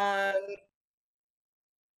 Right.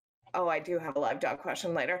 Oh, I do have a live dog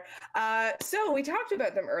question later. So we talked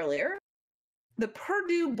about them earlier. The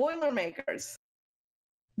Purdue Boilermakers.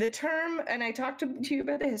 The term, and I talked to you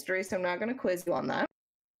about the history, so I'm not going to quiz you on that.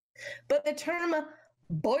 But the term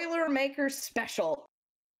Boilermaker Special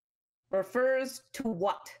refers to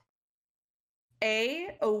what?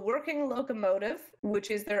 A working locomotive,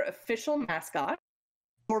 which is their official mascot.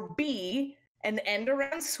 Or B, an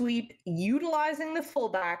end-around sweep utilizing the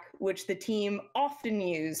fullback, which the team often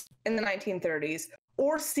used in the 1930s.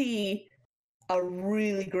 Or C, a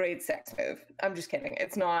really great sex move. I'm just kidding.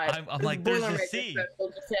 It's not. I'm like, there's a C. Special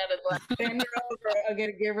just sounded like, bend her over. I'm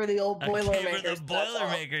going to give her the old Boilermaker the special.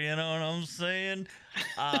 Boilermaker, you know what I'm saying?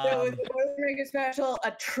 So is the Boilermaker special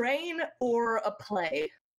a train or a play?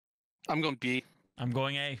 I'm going B. I'm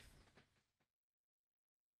going A.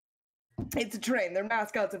 It's a train. Their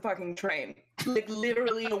mascot's a fucking train. Like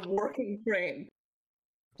literally a working train.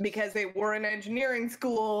 Because they were in engineering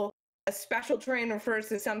school, a special train refers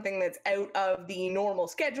to something that's out of the normal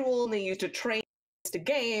schedule, and they used a train to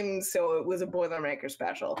games, so it was a Boilermaker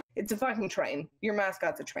special. It's a fucking train. Your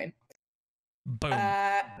mascot's a train. Boom.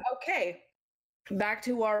 Okay. Back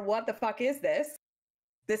to our what the fuck is this?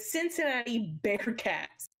 The Cincinnati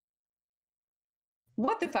Bearcats.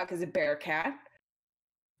 What the fuck is a bearcat?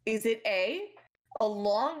 Is it A, a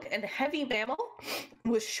long and heavy mammal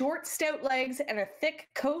with short, stout legs and a thick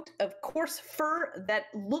coat of coarse fur that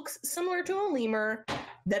looks similar to a lemur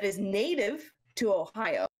that is native to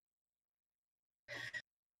Ohio?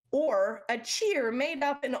 Or a cheer made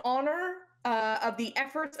up in honor of the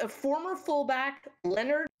efforts of former fullback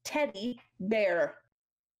Leonard Teddy Bear?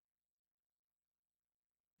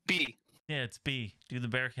 B. Yeah, it's B. Do the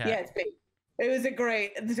bearcat. Yeah, it's B. It was a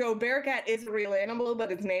great. So, bearcat is a real animal,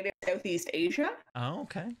 but it's native to Southeast Asia. Oh,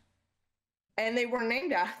 okay. And they were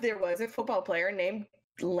named after, there was a football player named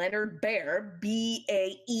Leonard Bear,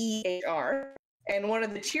 Baehr. And one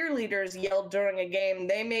of the cheerleaders yelled during a game,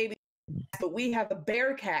 "They may be, but we have a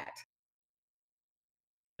bearcat."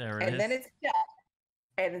 There it is. And then it's dumb.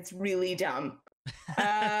 And it's really dumb.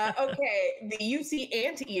 Okay, the UC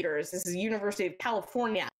Anteaters, this is University of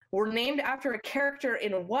California, were named after a character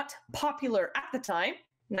in what popular at the time,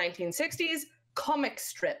 1960s, comic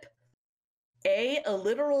strip? A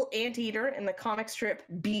literal anteater in the comic strip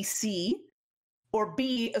BC, or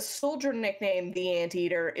B, a soldier nicknamed the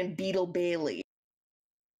Anteater in Beetle Bailey?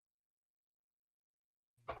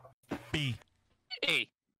 B. A.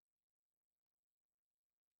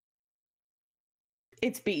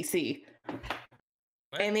 It's BC.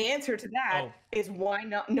 What? And the answer to that is why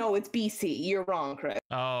not? No, it's BC. You're wrong, Chris.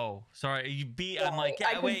 Oh, sorry. You B. I'm like, I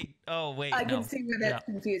yeah, can- wait. Oh, wait. I no. can see where that's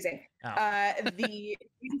confusing. Oh. The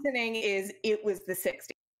reasoning is it was the 60s.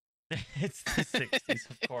 It's the 60s,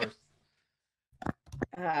 of course.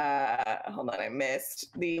 Hold on, I missed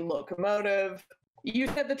the locomotive. You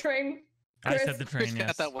said the train, Chris? I said the train, Chris yes.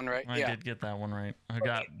 got that one right. I Yeah. did get that one right. I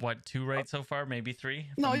got, what, 2 right so far? Maybe 3?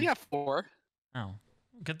 No, you got 4. Oh.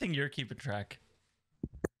 Good thing you're keeping track.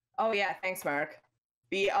 Oh yeah, thanks, Mark.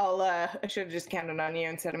 I should have just counted on you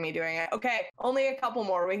instead of me doing it. Okay, only a couple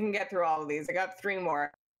more. We can get through all of these. I got 3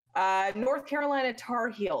 more. North Carolina Tar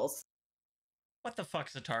Heels. What the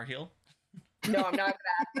fuck's a Tar Heel? No, I'm not going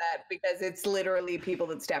to ask that because it's literally people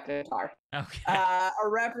that stepped in a tar. Okay.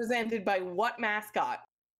 Are represented by what mascot?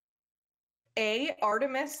 A,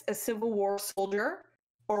 Artemis, a Civil War soldier,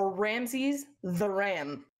 or Ramses the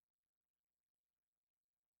Ram?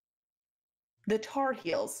 The Tar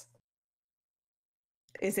Heels.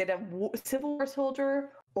 Is it a Civil War soldier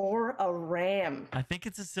or a ram? I think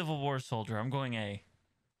it's a Civil War soldier. I'm going A.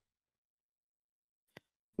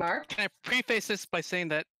 Mark? Can I preface this by saying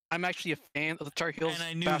that I'm actually a fan of the Tar Heels And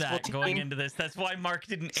I knew basketball that team. going into this. That's why Mark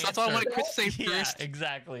didn't So answer. that's why I wanted Chris to say Yeah, first.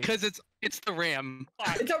 exactly. Because it's the Ram.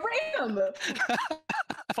 It's a ram!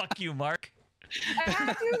 Fuck you, Mark. I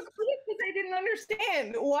have to agree because I didn't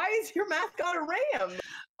understand. Why is your mascot a ram?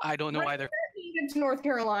 I don't know Rams either. are native to North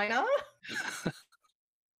Carolina.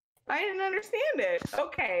 I didn't understand it.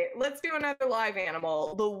 Okay, let's do another live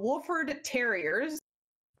animal. The Wooford Terriers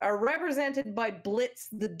are represented by Blitz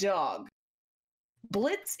the dog.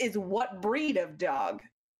 Blitz is what breed of dog?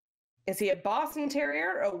 Is he a Boston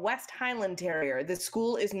Terrier or a West Highland Terrier? The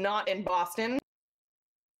school is not in Boston.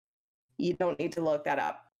 You don't need to look that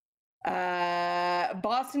up.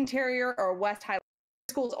 Boston Terrier or West Highland.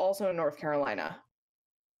 The school is also in North Carolina.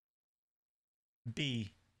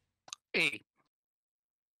 B. A.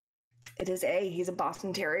 It is A. He's a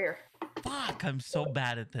Boston Terrier. Fuck, I'm so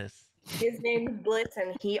bad at this. His name is Blitz,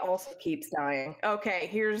 and he also keeps dying. Okay,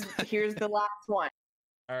 here's the last one.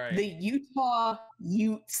 All right. The Utah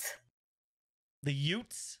Utes. The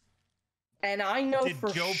Utes? And I know Did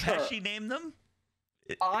for Joe sure. Pesci name them?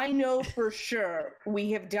 I know for sure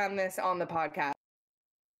we have done this on the podcast.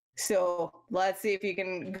 So let's see if you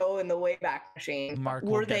can go in the Wayback Machine. Mark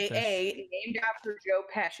will Were get they this. A, named after Joe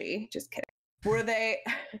Pesci? Just kidding. Were they?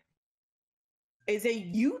 Is a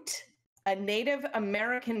Ute a Native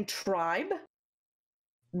American tribe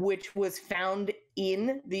which was found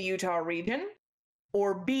in the Utah region?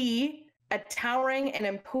 Or B, a towering and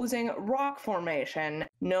imposing rock formation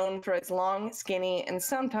known for its long, skinny, and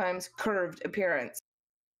sometimes curved appearance?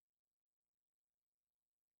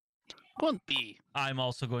 Going B. I'm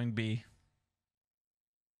also going B.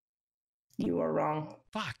 You are wrong.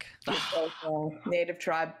 Fuck. You're both wrong. Native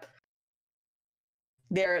tribe.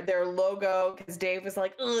 Their logo, because Dave was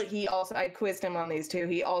like, ugh, I quizzed him on these two.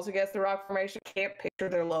 He also gets the rock formation. Can't picture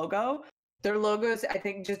their logo. Their logo is, I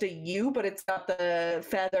think, just a U, but it's got the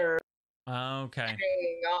feather Okay.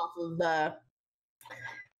 hanging off of the.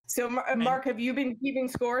 So, Mark, have you been keeping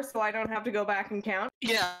score so I don't have to go back and count?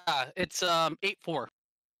 Yeah, it's 8-4.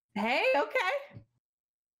 Hey, okay.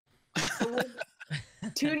 So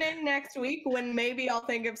we'll tune in next week when maybe I'll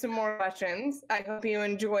think of some more questions. I hope you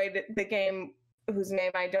enjoyed the game whose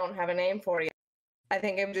name I don't have a name for yet. I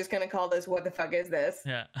think I'm just going to call this What the Fuck Is This?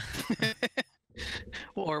 Yeah.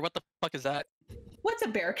 Or what the fuck is that? What's a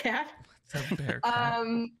bear cat? It's a bear cat.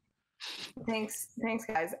 Thanks,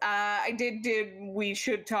 guys. We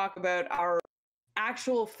should talk about our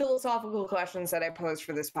actual philosophical questions that I posed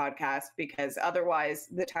for this podcast, because otherwise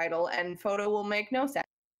the title and photo will make no sense.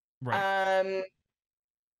 Right.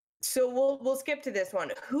 So we'll skip to this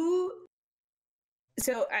one.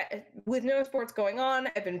 With no sports going on,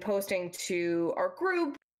 I've been posting to our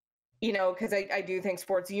group, because I do think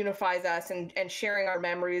sports unifies us, and sharing our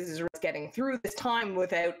memories is getting through this time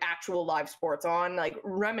without actual live sports on. Like,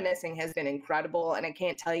 reminiscing has been incredible, and I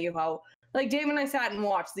can't tell you how. Like, Dave and I sat and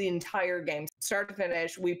watched the entire game, start to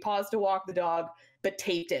finish. We paused to walk the dog, but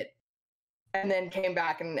taped it, and then came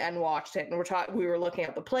back and watched it. And we were looking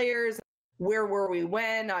at the players. Where were we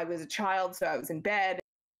when? I was a child, so I was in bed.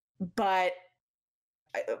 But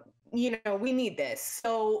we need this.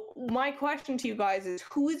 So my question to you guys is,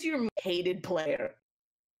 who is your hated player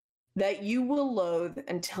that you will loathe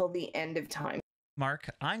until the end of time? Mark,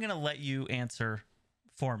 I'm going to let you answer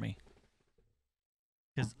for me.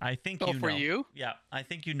 Because I think you know. For you? Yeah, I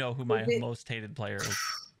think you know who my most hated player is.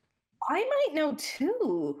 I might know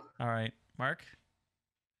too. All right, Mark?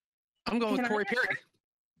 I'm going with Corey Perry.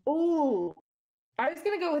 Oh, I was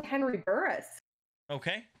going to go with Henry Burris.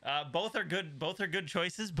 Okay, both are good. Both are good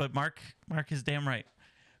choices, but Mark is damn right.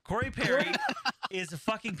 Corey Perry is a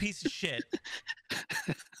fucking piece of shit,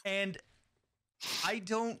 and I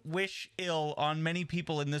don't wish ill on many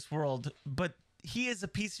people in this world, but he is a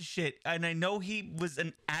piece of shit. And I know he was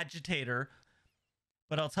an agitator,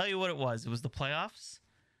 but I'll tell you what it was. It was the playoffs.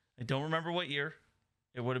 I don't remember what year.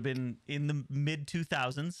 It would have been in the mid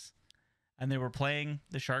 2000s, and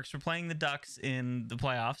the Sharks were playing the Ducks in the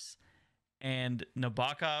playoffs. And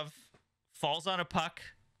Nabokov falls on a puck,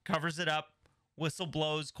 covers it up, whistle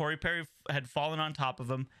blows. Corey Perry had fallen on top of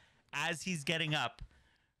him. As he's getting up,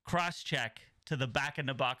 cross-check to the back of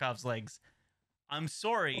Nabokov's legs. I'm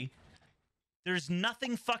sorry. There's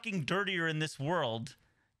nothing fucking dirtier in this world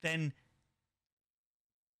than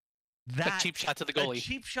that. A cheap shot to the goalie. A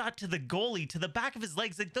cheap shot to the goalie, to the back of his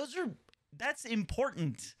legs. Like, that's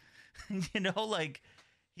important.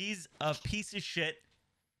 He's a piece of shit.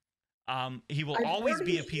 He will always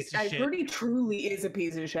be a piece of shit. I heard he truly is a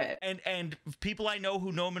piece of shit. And people I know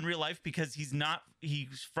who know him in real life, because he's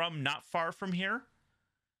from not far from here.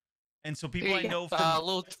 And so people I know from a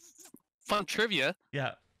little fun trivia.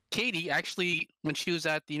 Yeah. Katie actually, when she was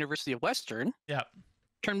at the University of Western,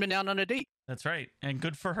 turned him down on a date. That's right. And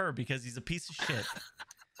good for her, because he's a piece of shit.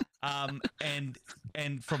 And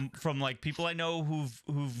from like people I know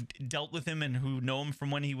who've dealt with him and who know him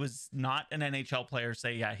from when he was not an NHL player,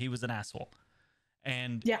 say, yeah, he was an asshole.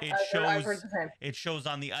 And I've heard the same. It shows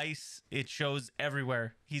on the ice, it shows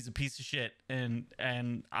everywhere. He's a piece of shit, and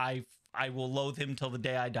I will loathe him till the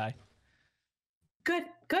day I die. Good.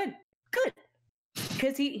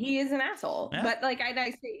 Because he is an asshole. Yeah. But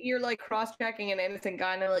I say, you're like cross-checking an innocent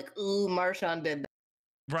guy, and I'm like, ooh, Marchand did that.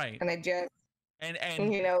 Right. And I just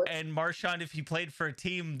and Marchand, if he played for a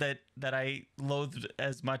team that I loathed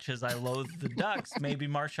as much as I loathed the Ducks, maybe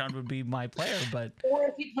Marchand would be my player. But or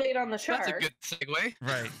if he played on the Sharks. That's a good segue.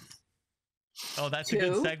 Right. Oh, that's a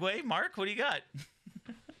good segue. Mark, what do you got?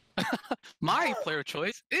 My player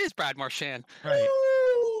choice is Brad Marchand. Right.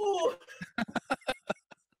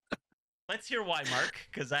 Let's hear why, Mark,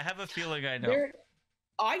 because I have a feeling I know.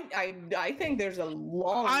 I think there's a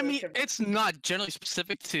long. I mean, it's not generally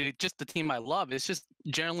specific to just the team I love. It's just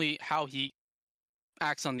generally how he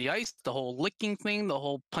acts on the ice, the whole licking thing, the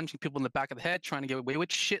whole punching people in the back of the head, trying to get away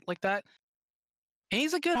with shit like that. And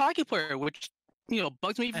he's a good hockey player, which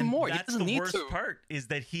bugs me even more. That's he doesn't the need worst to. part is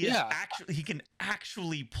that he he can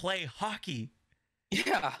actually play hockey.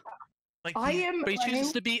 Yeah, but he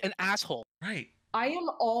chooses to be an asshole. Right. I am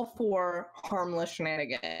all for harmless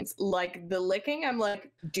shenanigans. Like the licking, I'm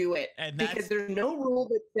like, do it. Because there's no rule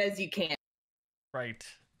that says you can't. Right.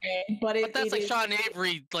 But that's like Sean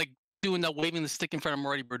Avery, like doing that, waving the stick in front of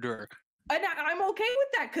Marty Brodeur. And I'm okay with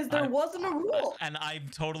that, because there wasn't a rule. And I'm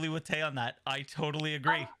totally with Tay on that. I totally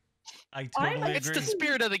agree. I totally agree. It's the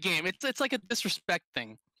spirit of the game. It's like a disrespect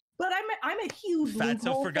thing. But I'm a huge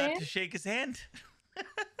Fatso forgot to shake his hand.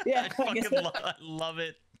 Yeah, I fucking love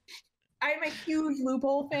it. I'm a huge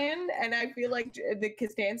loophole fan, and I feel like the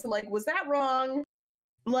Costanza, was that wrong?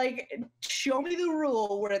 Show me the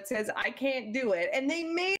rule where it says I can't do it. And they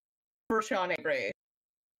made it for Sean Avery.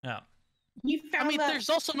 Yeah.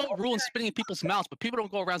 There's also no rule in spitting in people's mouths, but people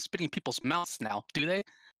don't go around spitting in people's mouths now, do they?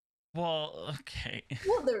 Well, okay.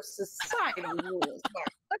 Well, there's society rules,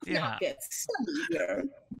 Mark. Let's not get silly here.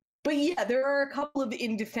 But yeah, there are a couple of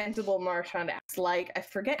indefensible Marchand acts. Like, I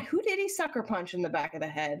forget, who did he sucker punch in the back of the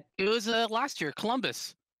head? It was last year,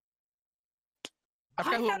 Columbus. I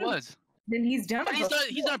forgot who it was. Then he's done But it he's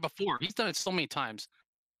before. done it before. He's done it so many times.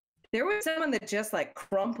 There was someone that just like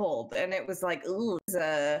crumpled, and it was like, ooh, it was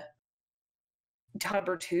a Todd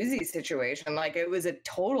Bertuzzi situation. Like, it was a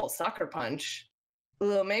total sucker punch.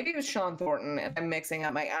 Well, maybe it was Sean Thornton if I'm mixing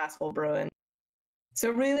up my asshole Bruin. So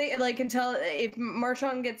really, like, until if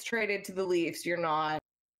Marchand gets traded to the Leafs, you're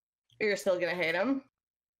still gonna hate him.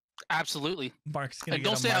 Absolutely. Mark's gonna And get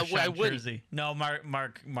don't a say I Marchand wouldn't. jersey. No,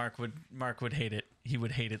 Mark would hate it. He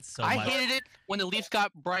would hate it so I much. hated it when the Leafs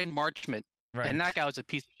got Brian Marchment, Right. and that guy was a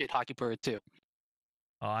piece of shit hockey player too.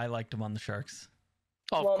 Oh, I liked him on the Sharks.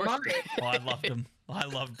 Oh, Well, of course. Mark- Oh, I loved him. I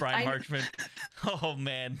loved Brian Marchment. Oh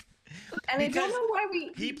man. And I Because don't know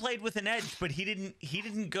why he played with an edge, but he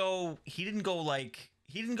didn't go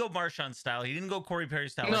Marchand style. He didn't go Corey Perry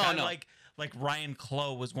style. No, I no. Like Ryan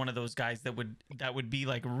Clough was one of those guys that would be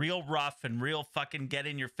like real rough and real fucking get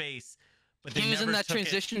in your face. But they He was in never that took it-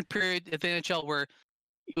 transition period at the NHL where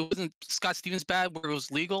it wasn't Scott Stevens bad, where it was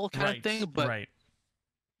legal kind of thing. But right.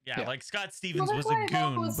 Yeah, Yeah. like Scott Stevens Well, was that's a why I've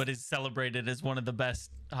goon, always- but is celebrated as one of the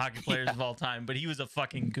best hockey players Yeah. of all time. But he was a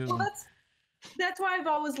fucking goon. Well, that's why I've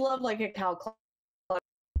always loved like a Cal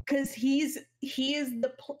because he is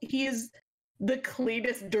the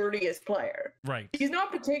cleanest, dirtiest player. Right. He's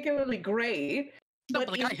not particularly great, no, but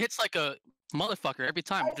but the guy hits like a motherfucker every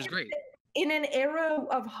time, which is great. in an era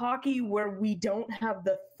of hockey where we don't have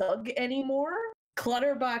the thug anymore,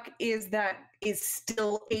 Clutterbuck is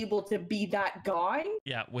still able to be that guy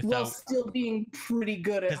Yeah, while without still being pretty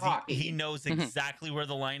good at because hockey. he knows Mhm. exactly where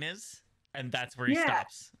the line is, and that's where he Yeah.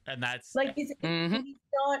 stops. And that's Like he's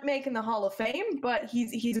not making the Hall of Fame, but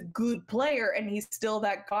he's a good player, and he's still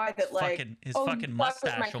that guy that like his "Oh, fucking you fuck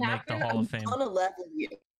with my mustache will make the captain, Hall I'm of Fame. gonna level you,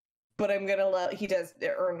 but I'm gonna let he does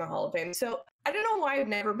earn the Hall of Fame. So I don't know why I've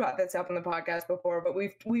never brought this up on the podcast before, but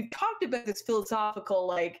we've talked about this philosophical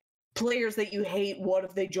like players that you hate. What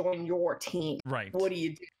if they join your team? Right. What do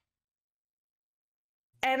you do?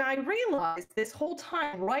 And I realized this whole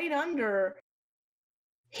time, right under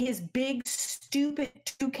his big, stupid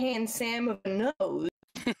toucan Sam of a nose,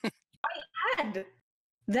 I had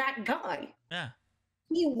that guy. Yeah.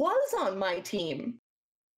 He was on my team.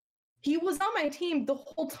 He was on my team the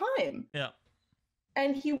whole time. Yeah.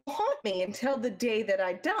 And he will haunt me until the day that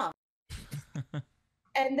I die.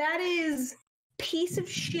 And that is piece of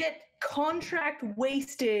shit, contract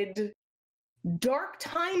wasted, dark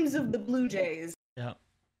times of the Blue Jays, Yeah.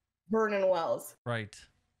 Vernon Wells. Right.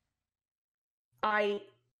 I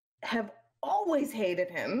have always hated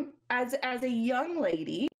him as a young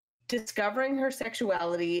lady discovering her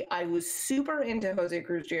sexuality. I was super into Jose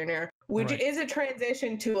Cruz Jr., which Right. is a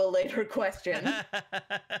transition to a later question.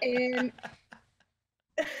 And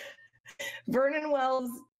Vernon Wells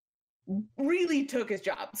really took his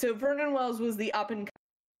job. So Vernon Wells was the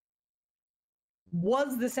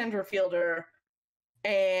the center fielder,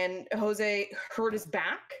 and Jose hurt his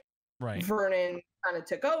back. Right. Vernon kind of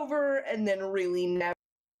took over and then really never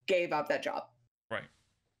gave up that job. Right.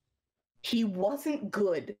 He wasn't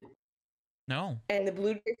good, No. and the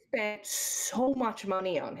Blue Jays spent so much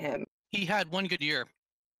money on him. He had one good year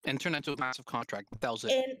and turned into a massive contract. That was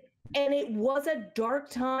it. And it was a dark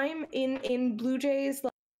time in Blue Jays.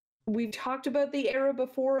 Like, we've talked about the era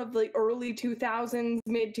before of the early 2000s,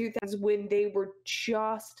 mid 2000s, when they were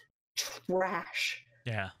just trash.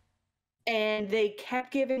 Yeah. And they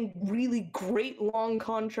kept giving really great long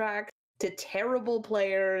contracts to terrible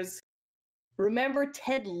players. Remember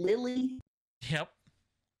Ted Lilly? Yep.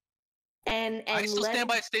 And I still stand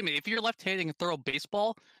by a statement. If you're left-handed and throw a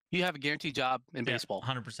baseball, you have a guaranteed job in baseball.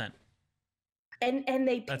 100%. and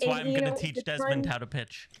they That's why I'm you going know, to teach the Desmond time- how to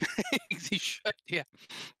pitch. He should, yeah.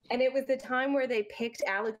 And it was the time where they picked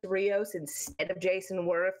Alex Rios instead of Jason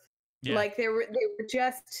Worth. Yeah. Like they were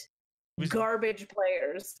just Who's- garbage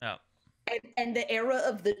players. Oh. And the era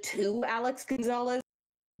of the two Alex Gonzalez,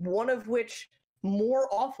 one of which more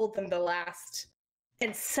awful than the last.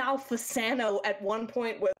 And Sal Fasano at one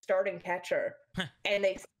point was starting catcher. And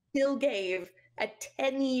they still gave a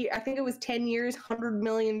 10-year, I think it was 10 years, $100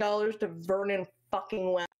 million to Vernon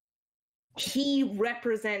fucking Wells. He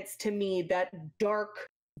represents to me that dark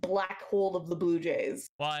black hole of the Blue Jays.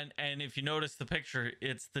 Well, and if you notice the picture,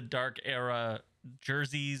 it's the dark era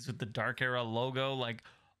jerseys with the dark era logo, like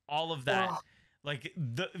all of that. Ugh. Like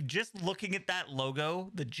just looking at that logo,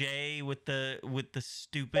 the J with the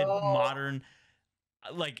stupid Oh. modern,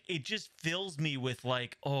 like it just fills me with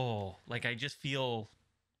like, oh, like I just feel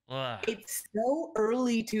Ugh. It's so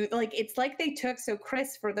early to like. It's like they took. So,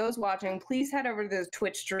 Chris, for those watching, please head over to the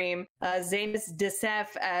Twitch stream. Zanis Desef,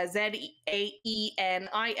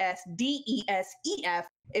 ZAENISDESEF.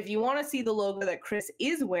 If you want to see the logo that Chris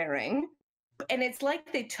is wearing, and it's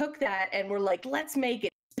like they took that and were like, let's make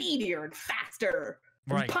it speedier and faster,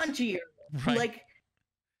 and Right. punchier. Right. Like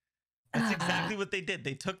That's exactly what they did.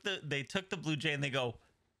 They took the Blue Jay and they go,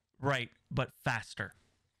 right, but faster.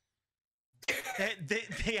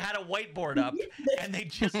 They had a whiteboard up and they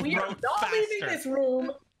just we are wrote not faster. leaving this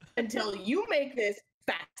room until you make this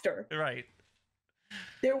faster. Right.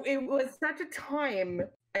 It was such a time,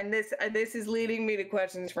 and this is leading me to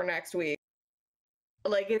questions for next week.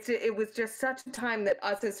 Like it was just such a time that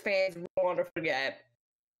us as fans want to forget,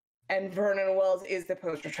 and Vernon Wells is the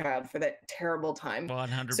poster child for that terrible time.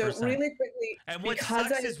 100%. So really quickly, And what because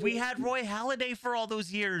sucks is we had Roy Halladay for all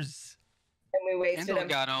those years. and we And wasted him,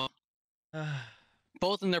 Delgado,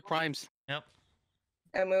 both in their primes. Yep.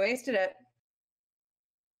 and we wasted it.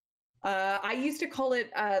 I used to call it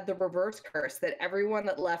the reverse curse, that everyone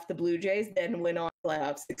that left the Blue Jays then went on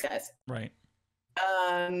playoff success. Right.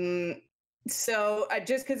 So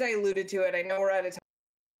just because I alluded to it, I know we're out of time.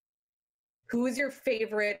 Who is your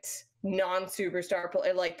favorite non-superstar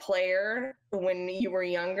player when you were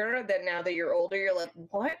younger? That now that you're older, you're like,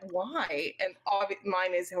 what? Why? And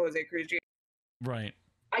mine is Jose Cruz Jr. Right.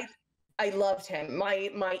 I loved him.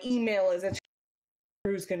 My email is a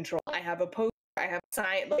cruise control. I have a poster. I have a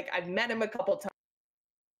sign. Like I've met him a couple times.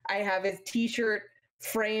 I have his T-shirt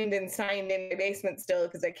framed and signed in my basement still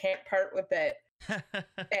because I can't part with it. And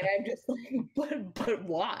I'm just like, but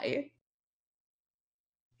why?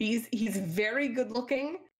 He's very good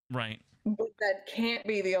looking, Right. but that can't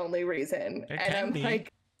be the only reason. It And can I'm be.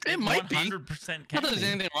 like, It might be. 100% Not can that there's be.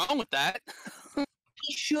 anything wrong with that.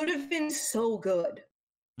 he should have been so good.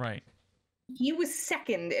 Right. He was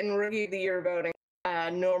second in Rookie of the Year voting,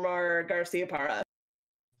 Nomar Garcia Parra.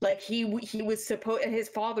 Like he was supposed, and his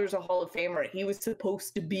father's a Hall of Famer. He was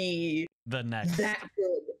supposed to be The next. that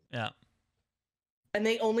good. Yeah. And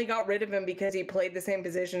they only got rid of him because he played the same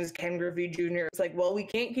position as Ken Griffey Jr. It's like, well, we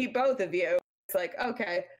can't keep both of you. It's like,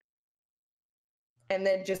 okay. And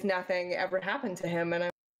then just nothing ever happened to him. And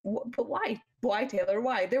but why? Why, Taylor?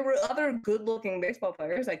 Why? There were other good-looking baseball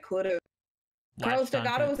players I could have. Carlos latched onto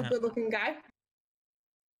Delgado it, was a yeah. good-looking guy.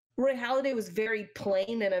 Roy Halladay was very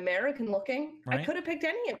plain and American-looking. I Right. could have picked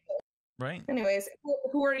any of them. Right. Anyways,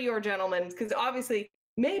 who are your gentlemen? Because obviously,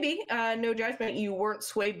 maybe, no judgment, you weren't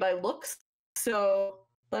swayed by looks. So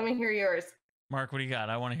let me hear yours. Mark, what do you got?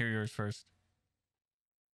 I want to hear yours first.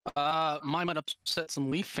 Mine might upset some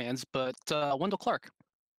Leaf fans, but Wendell Clark.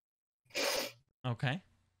 Okay.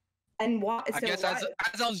 And why? I guess as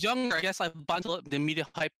I was younger, I guess I bundled the media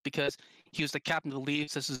hype because he was the captain of the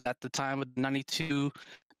Leafs. This is at the time of 92,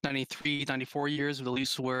 93, 94 years. The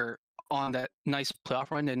Leafs were on that nice playoff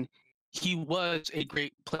run, and he was a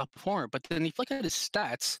great playoff performer. But then if you look at his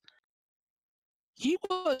stats, he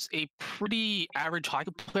was a pretty average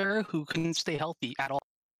hockey player who couldn't stay healthy at all.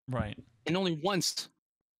 Right. And only once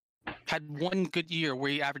had one good year where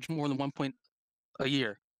he averaged more than 1 point a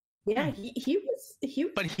year. Yeah, he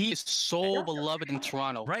was. But he is so Yeah. beloved in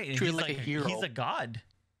Toronto. Right. And Treated he's like a hero. He's a god.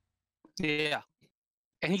 Yeah.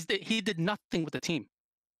 And he did nothing with the team.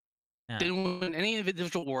 Yeah. Didn't win any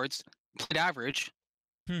individual awards, played average.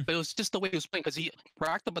 Hmm. But it was just the way he was playing because he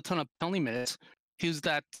racked up a ton of penalty minutes. He was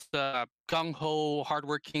that gung-ho,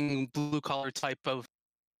 hardworking, blue-collar type of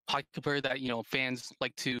hockey player that, fans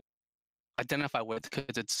like to identify with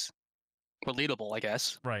because it's relatable, I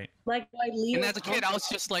guess. Right. Like why Leo. And as a kid, I was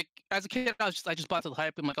just like, I just bought the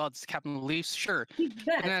hype. I'm like, oh, this is Captain of the Leafs, sure. He's the best,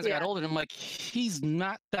 And then as I yeah. got older, I'm like, he's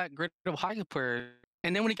not that great of a hockey player.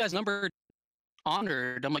 And then when he got his number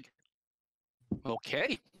honored, I'm like,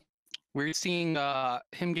 okay. We're seeing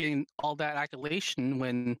him getting all that accolation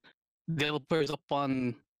when the other players up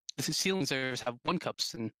on the ceilings there have won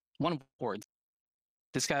cups and won awards.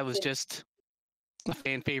 This guy was just a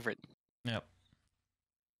fan favorite. Yep.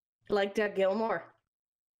 Like Doug Gilmore.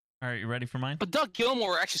 All right. You ready for mine? But Doug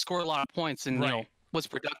Gilmore actually scored a lot of points and Right. was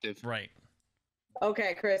productive. Right.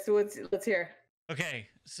 Okay, Chris, let's hear. Okay.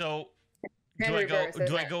 So Henry Burris, do I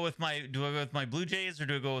isn't it? go with my Blue Jays or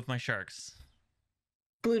do I go with my Sharks?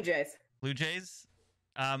 Blue Jays. Blue Jays.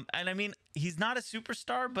 And I mean, he's not a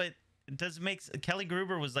superstar, but it does make Kelly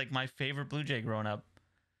Gruber was like my favorite Blue Jay growing up.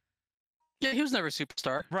 Yeah, he was never a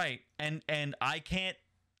superstar. Right. And I can't.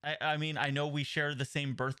 I mean, I know we share the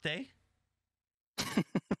same birthday. But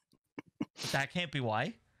that can't be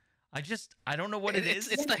why. I don't know what it is.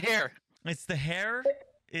 It's the hair. It's the hair.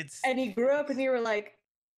 It's And he grew up, and you were like,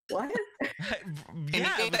 What? And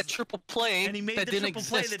Yeah, he it made that was- triple play and he made that the didn't triple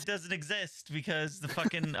play exist. that doesn't exist because the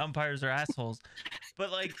fucking umpires are assholes.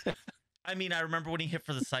 But like, I mean, I remember when he hit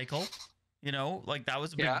for the cycle. You know, like that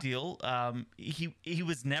was a big Yeah. deal. He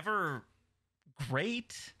was never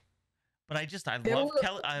great, but I There love were,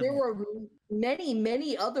 Kelly. there were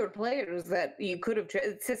many other players that you could have.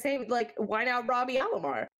 It's the same. Like, why not Robbie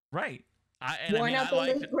Alomar? Right. Why not the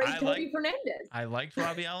late great Tony Fernandez? I liked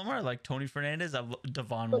Robbie Alomar. I liked Tony Fernandez.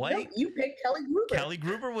 Devon But White. no, you picked Kelly Gruber. Kelly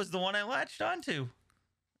Gruber was the one I latched onto.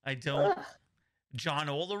 I don't. Ugh. John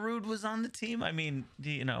Olerud was on the team. I mean,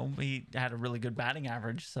 you know, he had a really good batting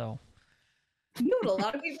average. So, You had a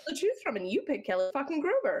lot of people to choose from, and you picked Kelly fucking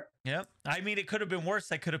Gruber. yep. I mean, it could have been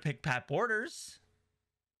worse. I could have picked Pat Borders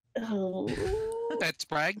Oh. That's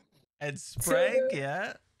brag. and Sprague. So-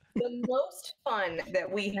 Yeah. The most fun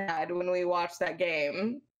that we had when we watched that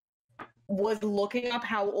game was looking up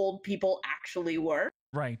how old people actually were.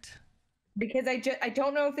 Right. Because I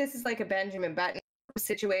don't know if this is like a Benjamin Button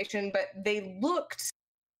situation, but they looked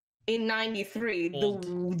in 93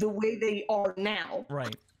 Old. the way they are now.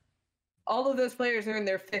 Right. All of those players are in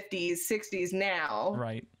their 50s, 60s now.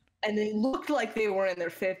 Right. And they looked like they were in their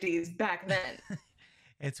 50s back then.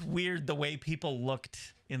 It's weird the way people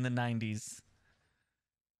looked in the 90s.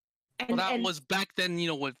 Well, that was back then, you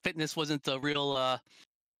know, when fitness wasn't the real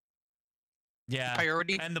Yeah.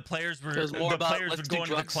 priority. And the players were It was more the about, players let's would do go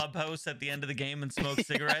into the drugs. clubhouse at the end of the game and smoke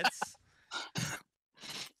cigarettes.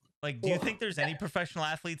 Like, do you think there's any professional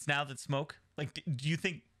athletes now that smoke? Like, do you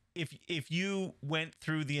think if you went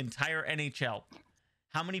through the entire NHL,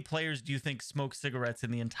 how many players do you think smoke cigarettes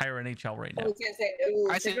in the entire NHL right I now? was gonna say, ooh,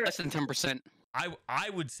 I say cigarettes. less than 10%. I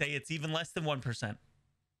would say it's even less than 1%.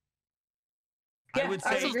 Yeah, I would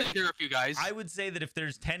I say agree. There are a few guys. I would say that if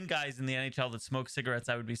there's 10 guys in the NHL that smoke cigarettes,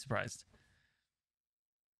 I would be surprised.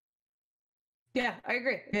 Yeah, I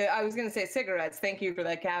agree. Yeah, I was gonna say cigarettes. Thank you for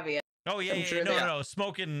that caveat. Oh yeah, I'm yeah, sure no, they- no,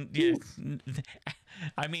 smoking. Yeah,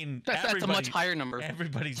 I mean, That's a everybody, much higher number.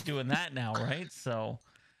 everybody's doing that now, right? So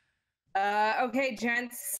Okay,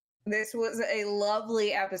 gents, this was a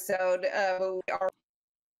lovely episode. We are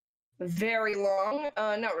very long.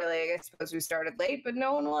 Not really. I suppose we started late, but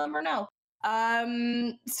no one will ever know.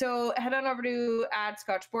 So head on over to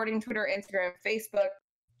 @ScotchBoarding, Twitter, Instagram, Facebook.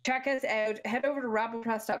 Check us out. Head over to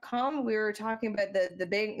rabblepress.com. We were talking about the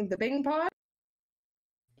Bing pod.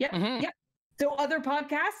 Yep, Mhm. yep. So other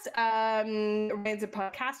podcasts, Reigns of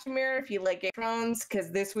Podcastamere, if you like Game of Thrones,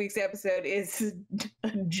 because this week's episode is a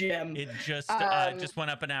gem. it just went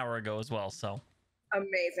up an hour ago as well. So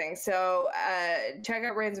Amazing. So check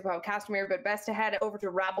out Reigns of Podcastamere, but best to head over to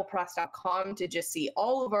rabblepress.com to just see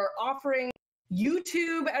all of our offerings.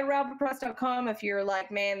 YouTube at rabblepress.com if you're like,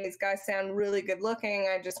 man, these guys sound really good looking.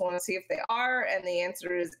 I just want to see if they are. And the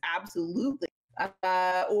answer is absolutely.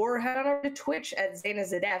 Or head on over to Twitch at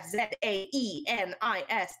Zainazedef,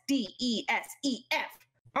 ZAENISDESEF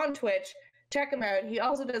on Twitch. Check him out. He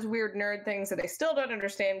also does weird nerd things that I still don't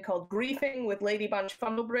understand called griefing with Lady Bunch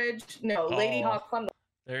Fundlebridge. No, Lady Oh. Hawk Fundle.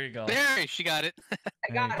 there you go. There, she got it. I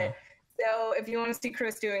There got you it. So if you want to see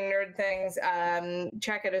Chris doing nerd things,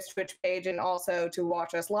 check out his Twitch page and also to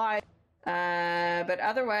watch us live. But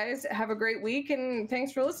otherwise, have a great week and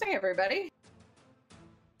thanks for listening, everybody.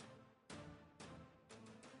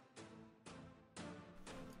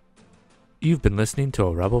 You've been listening to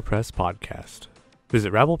a Rebel Press podcast.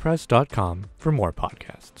 Visit rebelpress.com for more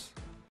podcasts.